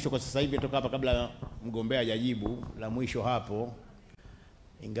 La mwisho kwa sasa hivi natoka hapa kabla mgombea hajajibu. La mwisho hapo,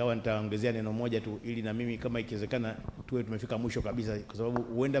 ingawa nitaongezea neno moja tu ili na mimi kama ikiwezekana tuwe tumefika mwisho kabisa, kwa sababu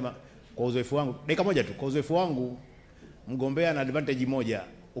huenda kwa uzoefu wangu, dakika moja tu, kwa uzoefu wangu mgombea ana advantage moja.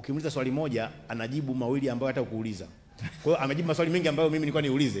 Ukimuuliza swali moja anajibu mawili ambayo hata ukuuliza. Kwa hiyo amejibu maswali mengi ambayo mimi nilikuwa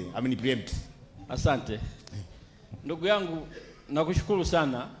niulize, amenipreempt. Asante. Ndugu yangu, nakushukuru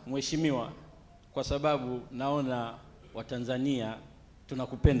sana mheshimiwa, kwa sababu naona Watanzania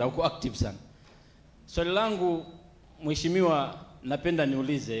tunakupenda, uko active sana. Swali langu mheshimiwa, napenda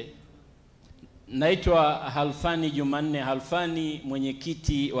niulize. Naitwa Halfani Jumanne Halfani,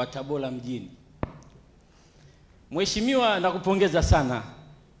 mwenyekiti wa Tabora mjini. Mheshimiwa, nakupongeza sana.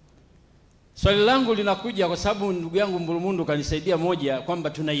 Swali langu linakuja kwa sababu ndugu yangu Mbulumundu kanisaidia moja kwamba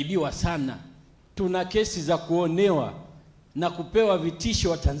tunaibiwa sana. Tuna kesi za kuonewa na kupewa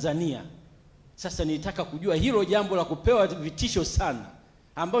vitisho wa Tanzania. Sasa nitaka kujua hilo jambo la kupewa vitisho sana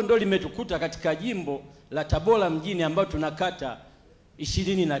ambao ndio limetukuta katika jimbo la Tabora mjini ambao tunakata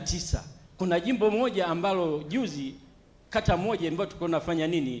 29. Kuna jimbo moja ambalo juzi kata moja ambayo tuko nafanya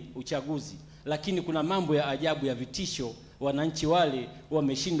uchaguzi, lakini kuna mambo ya ajabu ya vitisho, wananchi wale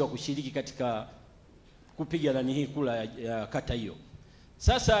wameshindwa kushiriki katika kupiga hii kula ya kata hiyo.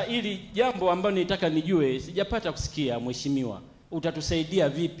 Sasa ili jambo ambalo nitaka nijue, sijapata kusikia mheshimiwa, utatusaidia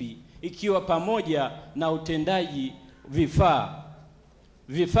vipi ikiwa pamoja na utendaji vifaa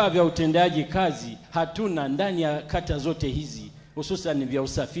vya utendaji kazi hatuna ndani ya kata zote hizi, hususan vya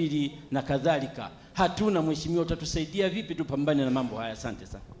usafiri na kadhalika. Hatuna mheshimiwa, utatusaidia vipi tupambane na mambo haya? Asante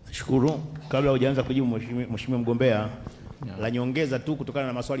sana. Nashukuru. Kabla hujaanza kujibu mheshimiwa mgombea, la nyongeza tu kutokana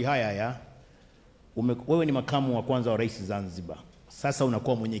na maswali haya wewe ni makamu wa kwanza wa rais Zanzibar. Sasa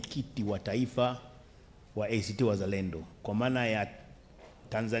unakuwa mwenyekiti wa taifa wa ACT Wazalendo kwa maana ya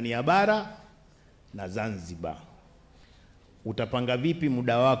Tanzania bara na Zanzibar. Utapanga vipi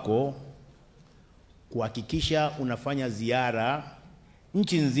muda wako kuhakikisha unafanya ziara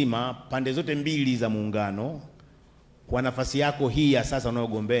nchi nzima pande zote mbili za muungano kwa nafasi yako hii ya sasa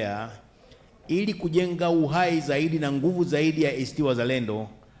unayogombea, ili kujenga uhai zaidi na nguvu zaidi ya ACT Wazalendo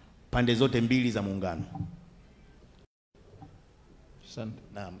pande zote mbili za muungano? Asante.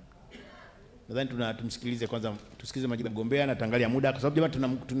 Naam. Nadhani tumsikilize kwanza, tusikilize majibu ya mgombea na tangalia muda, kwa sababu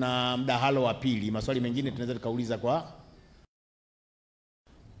jamani tuna mdahalo wa pili. Maswali mengine tunaweza tukauliza kwa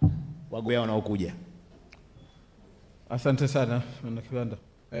wagombea wanaokuja. Asante sana na kiwanda.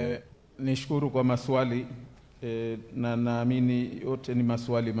 Nishukuru kwa maswali na naamini yote ni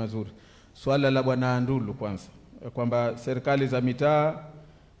maswali mazuri. Swala la Bwana Ndulu kwanza, kwamba serikali za mitaa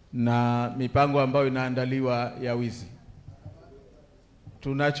na mipango ambayo inaandaliwa ya wizi.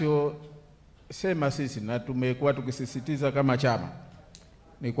 Tunachosema sisi na tumekuwa tukisisitiza kama chama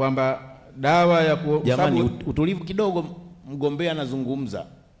ni kwamba dawa ya jamani, utulivu kidogo, mgombea anazungumza.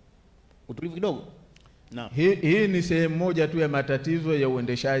 Utulivu kidogo. Naam. Hii ni sehemu moja tu ya matatizo ya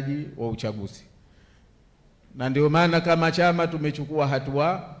uendeshaji wa uchaguzi. Na ndio maana kama chama tumechukua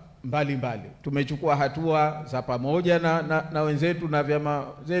hatua mbalimbali. Tumechukua hatua za pamoja na wenzetu na vyama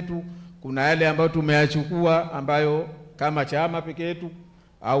zetu. Kuna yale ambayo tumeyachukua ambayo kama chama peke yetu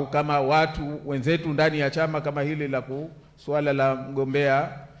au kama watu wenzetu ndani ya chama, kama hili la swala la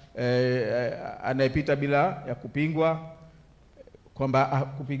mgombea anayepita bila ya kupingwa. kwamba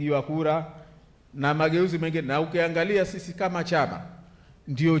kupigiwa kura na mageuzi mengine. Na ukiangalia sisi kama chama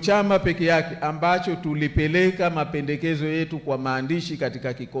ndio chama peke yake ambacho tulipeleka mapendekezo yetu kwa maandishi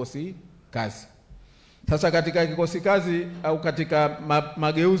katika kikosi kazi. Sasa katika kikosi kazi au katika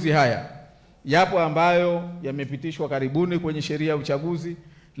mageuzi haya yapo ambayo yamepitishwa karibuni kwenye sheria ya uchaguzi,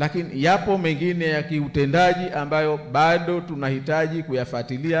 lakini yapo mengine ya kiutendaji ambayo bado tunahitaji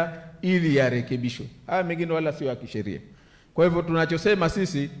kuyafuatilia ili yarekebishwe. Haya mengine wala sio ya kisheria. Kwa hivyo tunachosema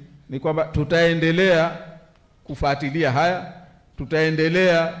sisi ni kwamba tutaendelea kufuatilia haya,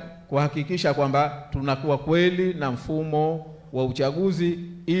 tutaendelea kuhakikisha kwamba tunakuwa kweli na mfumo wa uchaguzi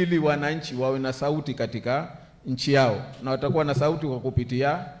ili wananchi wawe na sauti katika nchi yao, na watakuwa na sauti kwa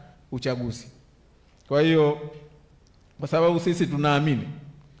kupitia uchaguzi. Kwa hiyo kwa sababu sisi tunaamini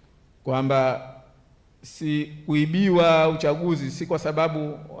kwamba si kuibiwa uchaguzi, si kwa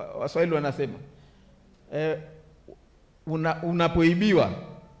sababu Waswahili wanasema unapoibiwa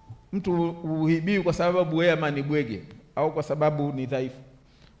mtu uibiwi kwa sababu wewe ama ni bwege au kwa sababu ni dhaifu.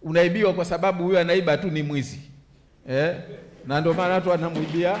 Unaibiwa kwa sababu huyo anaiba tu ni mwizi. Na ndio maana watu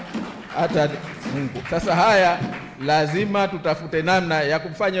wanamuibia hata Mungu. Sasa haya lazima tutafute namna ya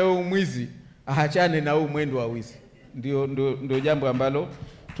kumfanya wewe mwizi aachane na wewe mwendo wa wizi. Ndio jambo ambalo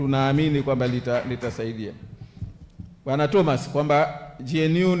tunaamini kwamba litasaidia. Bwana Thomas, kwamba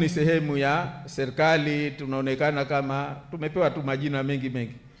GNU ni sehemu ya serikali, tunaonekana kama tumepewa tu majina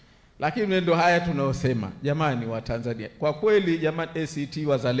mengi. Lakini ndio haya tunaosema, jamani wa Tanzania. Kwa kweli jamani, ACT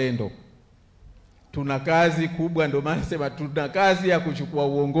wazalendo tuna kazi kubwa, ndio maana nasema tuna kazi ya kuchukua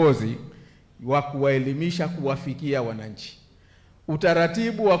uongozi wa kuwaelimisha, kuwafikia wananchi.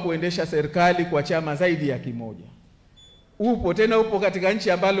 Utaratibu wa kuendesha serikali kwa chama zaidi ya kimoja upo katika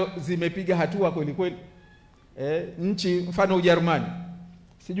nchi ambalo zimepiga hatua kweli kweli. Nchi mfano Ujerumani,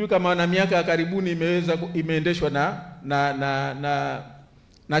 sijui kama wana miaka ya karibuni imeendeshwa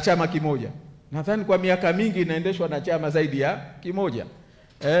na chama kimoja. Nadhani kwa miaka mingi inaendeshwa na chama zaidi ya kimoja.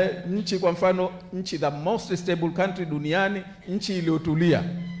 Nchi kwa mfano, nchi the most stable country duniani, nchi iliyotulia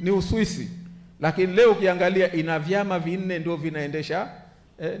ni Uswisi. Lakini leo ukiangalia ina vyama 4 ndio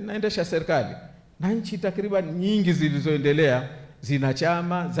vinaendesha serikali. Na nchi takriban nyingi zilizoendelea zina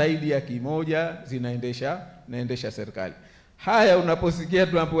chama zaidi ya kimoja zinaendesha serikali. Haya unaposikia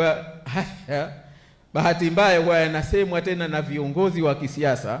tunapoa haya, bahati mbaya huwa yanasemwa tena na viongozi wa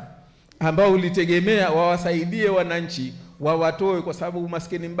kisiasa ambao ulitegemea wawasaidie wananchi, wawatoe, kwa sababu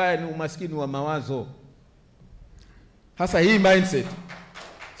umaskini mbaya ni umaskini wa mawazo. Hasa hii mindset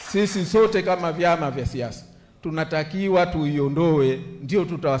sisi sote kama vyama vya siasa tunatakiwa tuiondoe, ndio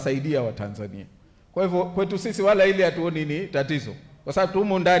tutawasaidia Watanzania. Kwa hivyo kwetu sisi wala ile hatuoni ni tatizo, kwa sababu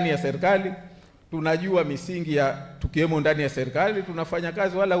tumo ndani ya serikali, tunajua misingi ya tukiemo ndani ya serikali tunafanya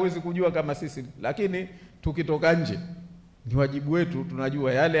kazi, wala huwezi kujua kama sisi. Lakini tukitoka nje ni wajibu wetu,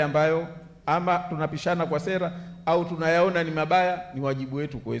 tunajua yale ambayo ama tunapishana kwa sera au tunayaona ni mabaya, ni wajibu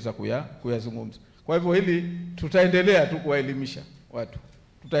wetu kuweza kuyazungumza. Kwa hivyo hili tutaendelea tu kuwaelimisha watu,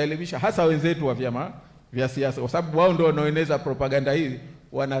 tutaelimisha hasa wenzetu wa vyama vya siasa, kwa sababu wao ndio wanaoeneza propaganda hii,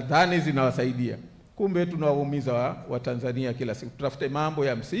 wanadhani zinawasaidia, kumbe tunawaumiza wa Tanzania kila siku. Tutafute mambo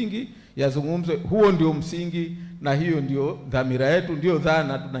ya msingi yazungumzwe, huo ndio msingi na hiyo ndio dhamira yetu, ndio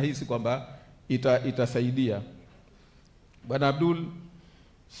dhana tunahisi kwamba itasaidia. Bwana Abdul,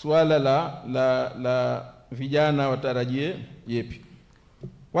 swala la vijana watarajie yepi?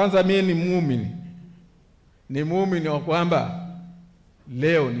 Kwanza mimi ni muumini wa kwamba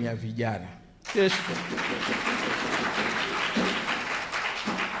leo ni ya vijana,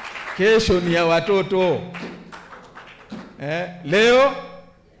 kesho ni ya watoto.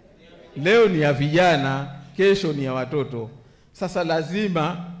 Leo ni ya vijana, kesho ni ya watoto. Sasa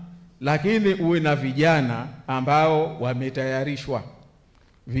lazima lakini uwe na vijana ambao wametayarishwa,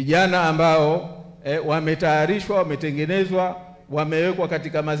 vijana ambao wametayarishwa, wametengenezwa, wamewekwa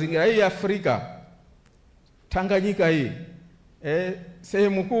katika mazingira hii. Afrika Tanganyika hii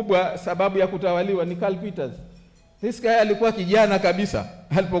sehemu kubwa sababu ya kutawaliwa ni Karl Peters. This guy alikuwa kijana kabisa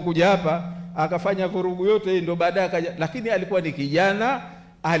alipokuja hapa akafanya vurugu yote hii, ndio baadaye akaja, lakini alikuwa ni kijana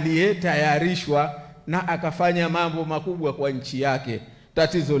aliyetayarishwa na akafanya mambo makubwa kwa nchi yake.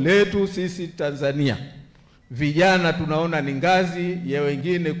 Tatizo letu sisi Tanzania, vijana tunaona ni ngazi ya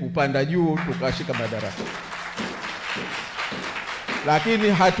wengine kupanda juu tukashika madaraka, lakini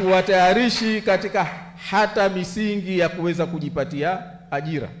hatuwatayarishi katika hata misingi ya kuweza kujipatia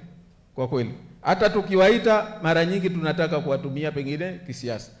ajira. Kwa kweli hata tukiwaita mara nyingi tunataka kuwatumia pengine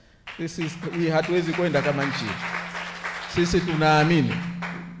kisiasa. Hii hatuwezi kwenda kama nchi. Sisi tunaamini,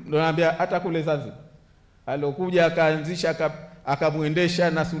 tunaambia hata kule Zanzibar alokuja akaanzisha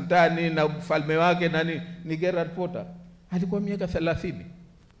akamuendesha na sultani na ufalme wake nani ni Gerard Potter. alikuwa miaka 30.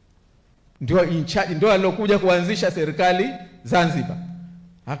 Ndio alokuja kuanzisha serikali Zanzibar.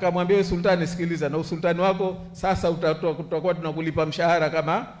 Akamwambia sultani, sikiliza, na usultani wako sasa tutakuwa tunakulipa mshahara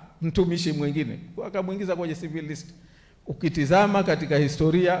kama mtumishi mwingine. Akamuingiza kwenye civil list. Ukitizama katika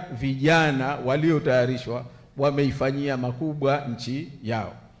historia, vijana waliotayarishwa wameifanyia makubwa nchi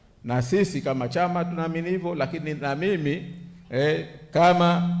yao, na sisi kama chama tunaamini hivyo. Lakini na mimi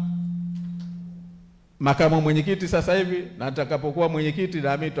kama makamu mwenyekiti sasa hivi, na nitakapokuwa mwenyekiti,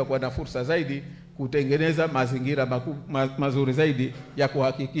 na mimi tutakuwa na fursa zaidi kutengeneza mazingira mazuri zaidi ya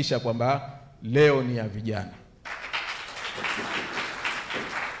kuhakikisha kwamba leo ni ya vijana.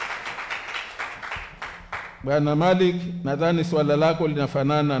 Bwana Malik, nadhani swala lako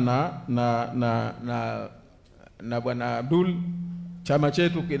linafanana na Bwana Abdul. Chama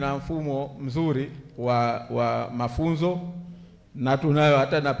chetu kina mfumo mzuri wa mafunzo, na tunayo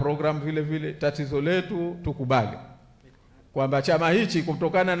hata na program vile vile. Tatizo letu tukubali kwamba chama hichi,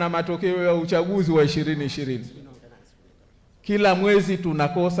 kutokana na matokeo ya uchaguzi wa 2020, kila mwezi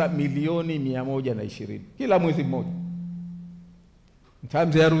tunakosa milioni 120 kila mwezi mmoja, in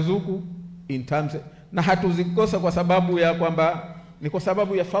terms ya ruzuku, in terms, na hatuzikosa kwa sababu ya kwamba ni kwa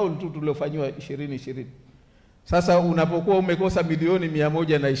sababu ya faul tu tuliofanywa 2020. Sasa unapokuwa umekosa milioni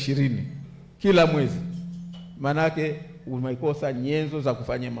 120 kila mwezi, manake umekosa nyenzo za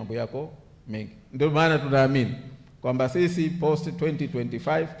kufanya mambo yako mengi. Ndio maana tunaamini kwamba sisi post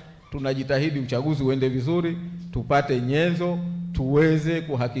 2025 tunajitahidi uchaguzi uende vizuri, tupate nyenzo, tuweze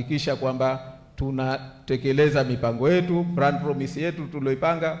kuhakikisha kwamba tunatekeleza mipango yetu, brand promise yetu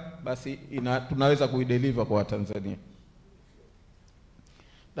tulioipanga, basi tunaweza kuideliver kwa Watanzania.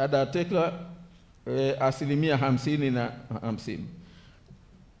 Dada Tekla, 50 na 50.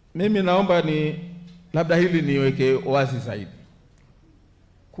 Mimi naomba labda hili niweke wazi zaidi.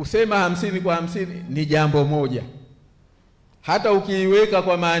 Kusema 50 kwa 50 ni jambo moja. Hata ukiiweka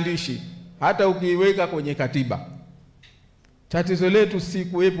kwa maandishi, hata ukiiweka kwenye katiba. Tatizo letu si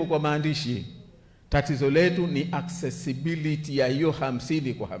kuwepo kwa maandishi. Tatizo letu ni accessibility ya hiyo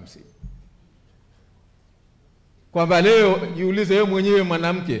 50 kwa 50. Kwamba leo jiulize wewe mwenyewe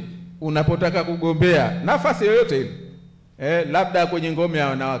mwanamke, unapotaka kugombea nafasi yoyote ile, labda kwenye ngome ya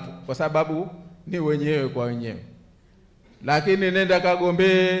wanawake, kwa sababu ni wenyewe kwa wenyewe. Lakini nenda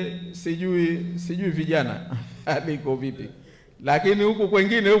kagombee sijui vijana aliko vipi. Lakini huku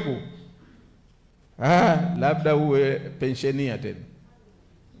kwengine huku labda uwe pensionia tena.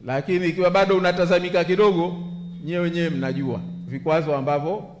 Lakini ikiwa bado unatazamika kidogo, nyewe wenyewe mnajua vikwazo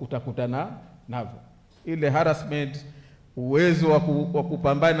ambavyo utakutana navyo. Ile harassment, uwezo wa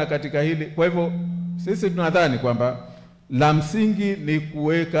kupambana katika hili. Kwa hivyo sisi tunadhani kwamba la msingi ni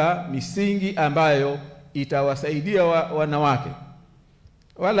kuweka misingi ambayo itawasaidia wanawake.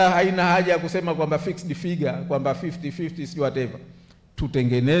 Wala haina haja ya kusema kwamba fixed figure, kwamba 50-50 si whatever.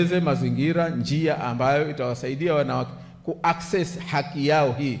 Tutengeneze mazingira, njia ambayo itawasaidia wanawake ku-access haki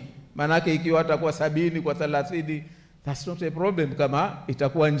yao hii. Manake ikiwa atakuwa 70 kwa 30, that's not a problem, kama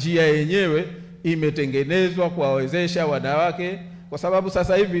itakuwa njia yenyewe imetengenezwa kuwawezesha wanawake. Kwa sababu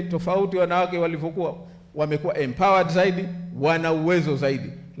sasa hivi tofauti wanawake walivyokuwa, wamekuwa empowered zaidi, wana uwezo zaidi,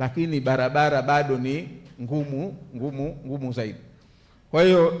 lakini barabara bado ni ngumu zaidi. Kwa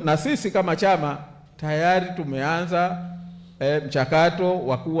hiyo na sisi kama chama tayari tumeanza mchakato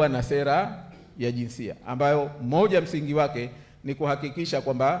wa kuwa na sera ya jinsia, ambayo moja msingi wake ni kuhakikisha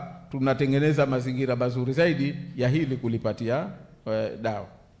kwamba tunatengeneza mazingira mazuri zaidi ya hili kulipatia dawa.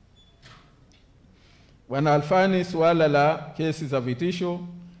 Bwana Alfani, suala la kesi za vitisho,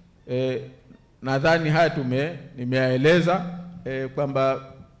 nadhani haya nimeeleza kwamba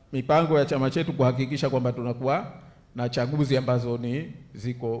mipango ya chama chetu kuhakikisha kwamba tunakuwa na chaguzi ambazo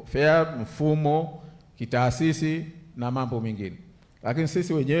ziko fair, mfumo, kitaasisi na mambo mengine. Lakini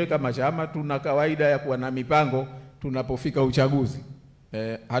sisi wenyewe kama chama tuna kawaida ya kuwa na mipango tunapofika uchaguzi.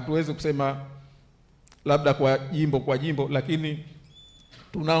 Hatuwezi kusema labda kwa jimbo, lakini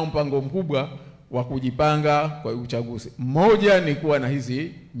tunao mpango mkubwa wa kujipanga kwa uchaguzi. Mmoja ni kuwa na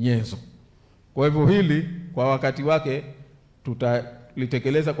hizi nyenzo. Kwa hivyo hili kwa wakati wake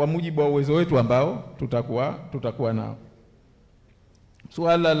tutalitekeleza kwa mujibu wa uwezo wetu ambao tutakuwa nao.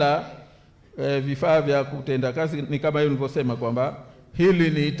 Suala la vifaa vya kutenda kazi ni kama hiyo nilivyosema kwamba hili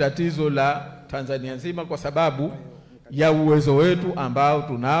ni tatizo la Tanzania nzima kwa sababu ya uwezo wetu ambao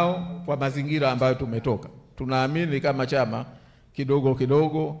tunao kwa mazingira ambayo tumetoka. Tunaamini kama chama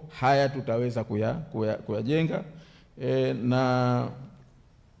kidogo haya tutaweza kuyajenga. Na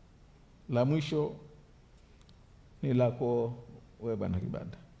la mwisho ni lako wewe Bwana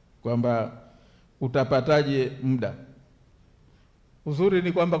Kibanda, kwamba utapataje muda. Uzuri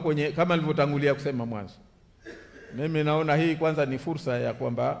ni kwamba kama nilivyotangulia kusema mwanzo, Mimi naona hii kwanza ni fursa ya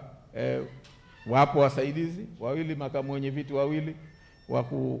kwamba wapo wasaidizi wawili, makamu wenye viti wawili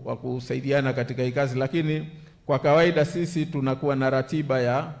wa kusaidiana katika hii kazi, lakini kwa kawaida sisi tunakuwa na ratiba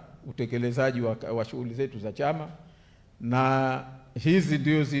ya utekelezaji wa shughuli zetu za chama, na hizi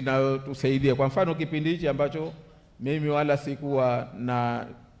ndio zinazotusaidia. Kwa mfano kipindi hichi ambacho mimi wala sikuwa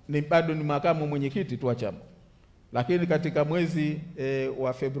bado ni makamu mwenyekiti tu wa chama, lakini katika mwezi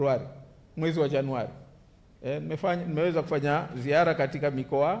wa Februari, mwezi wa Januari, nimeweza kufanya ziara katika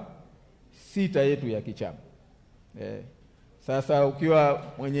mikoa 6 yetu ya kichama. Sasa ukiwa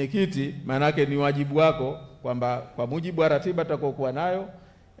mwenyekiti, manake ni wajibu wako kwamba kwa mujibu wa ratiba tutakokuwa nayo,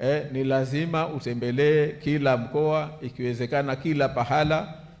 ni lazima utembelee kila mkoa, ikiwezekana kila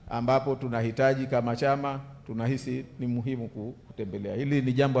pahala ambapo tunahitaji kama chama tunahisi ni muhimu kutembelea. Hili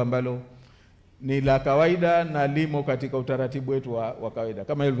ni jambo ambalo ni la kawaida na limo katika utaratibu wetu wa kawaida.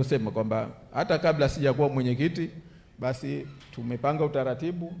 Kama nilivyosema kwamba hata kabla sijakuwa mwenyekiti, basi tumepanga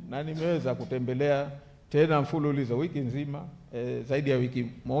utaratibu na nimeweza kutembelea tena mfululizo wiki nzima, zaidi ya wiki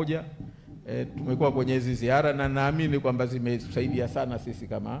moja. Tumekuwa kwenye hizi ziara na naamini kwamba zimetusaidia sana sisi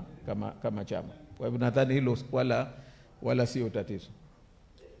kama chama. Kwa hivyo nadhani hilo wala sio tatizo.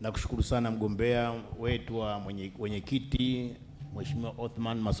 Nakushukuru sana mgombea wetu wa mwenyekiti Mheshimiwa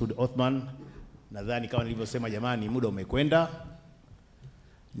Othman Masoud Othman. Nadhani kama nilivyosema, jamani, muda umekwenda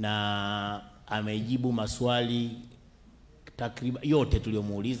na amejibu maswali takriban yote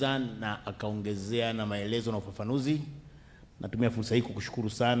tuliyomuuliza na akaongezea na maelezo na ufafanuzi. Natumia fursa hii kukushukuru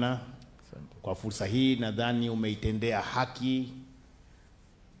sana kwa fursa hii. Nadhani umeitendea haki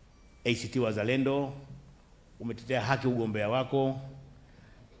ACT Wazalendo, umetetea haki ugombea wako.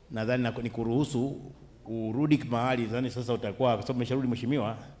 Nadhani nikuruhusu urudi mahali, nadhani sasa utakuwa, kwa sababu umesharudi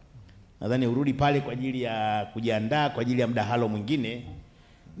mheshimiwa, nadhani urudi pale kwa ajili ya kujiandaa kwa ajili ya mdahalo mwingine.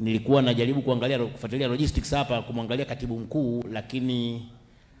 Nilikuwa najaribu kufuatilia logistics hapa, kumwangalia katibu mkuu, lakini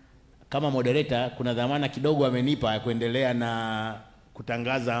kama moderator kuna dhamana kidogo amenipa ya kuendelea na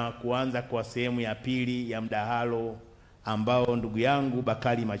kutangaza kuanza kwa sehemu ya pili ya mdahalo ambao ndugu yangu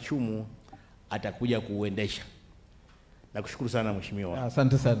Bakari Machumu atakuja kuuendesha. Nakushukuru sana mheshimiwa.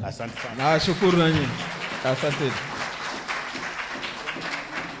 Asante sana. Asante sana. Nawashukuru na nyinyi. Asante.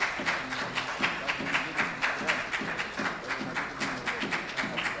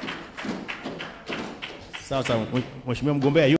 Sawa sawa mheshimiwa mgombea.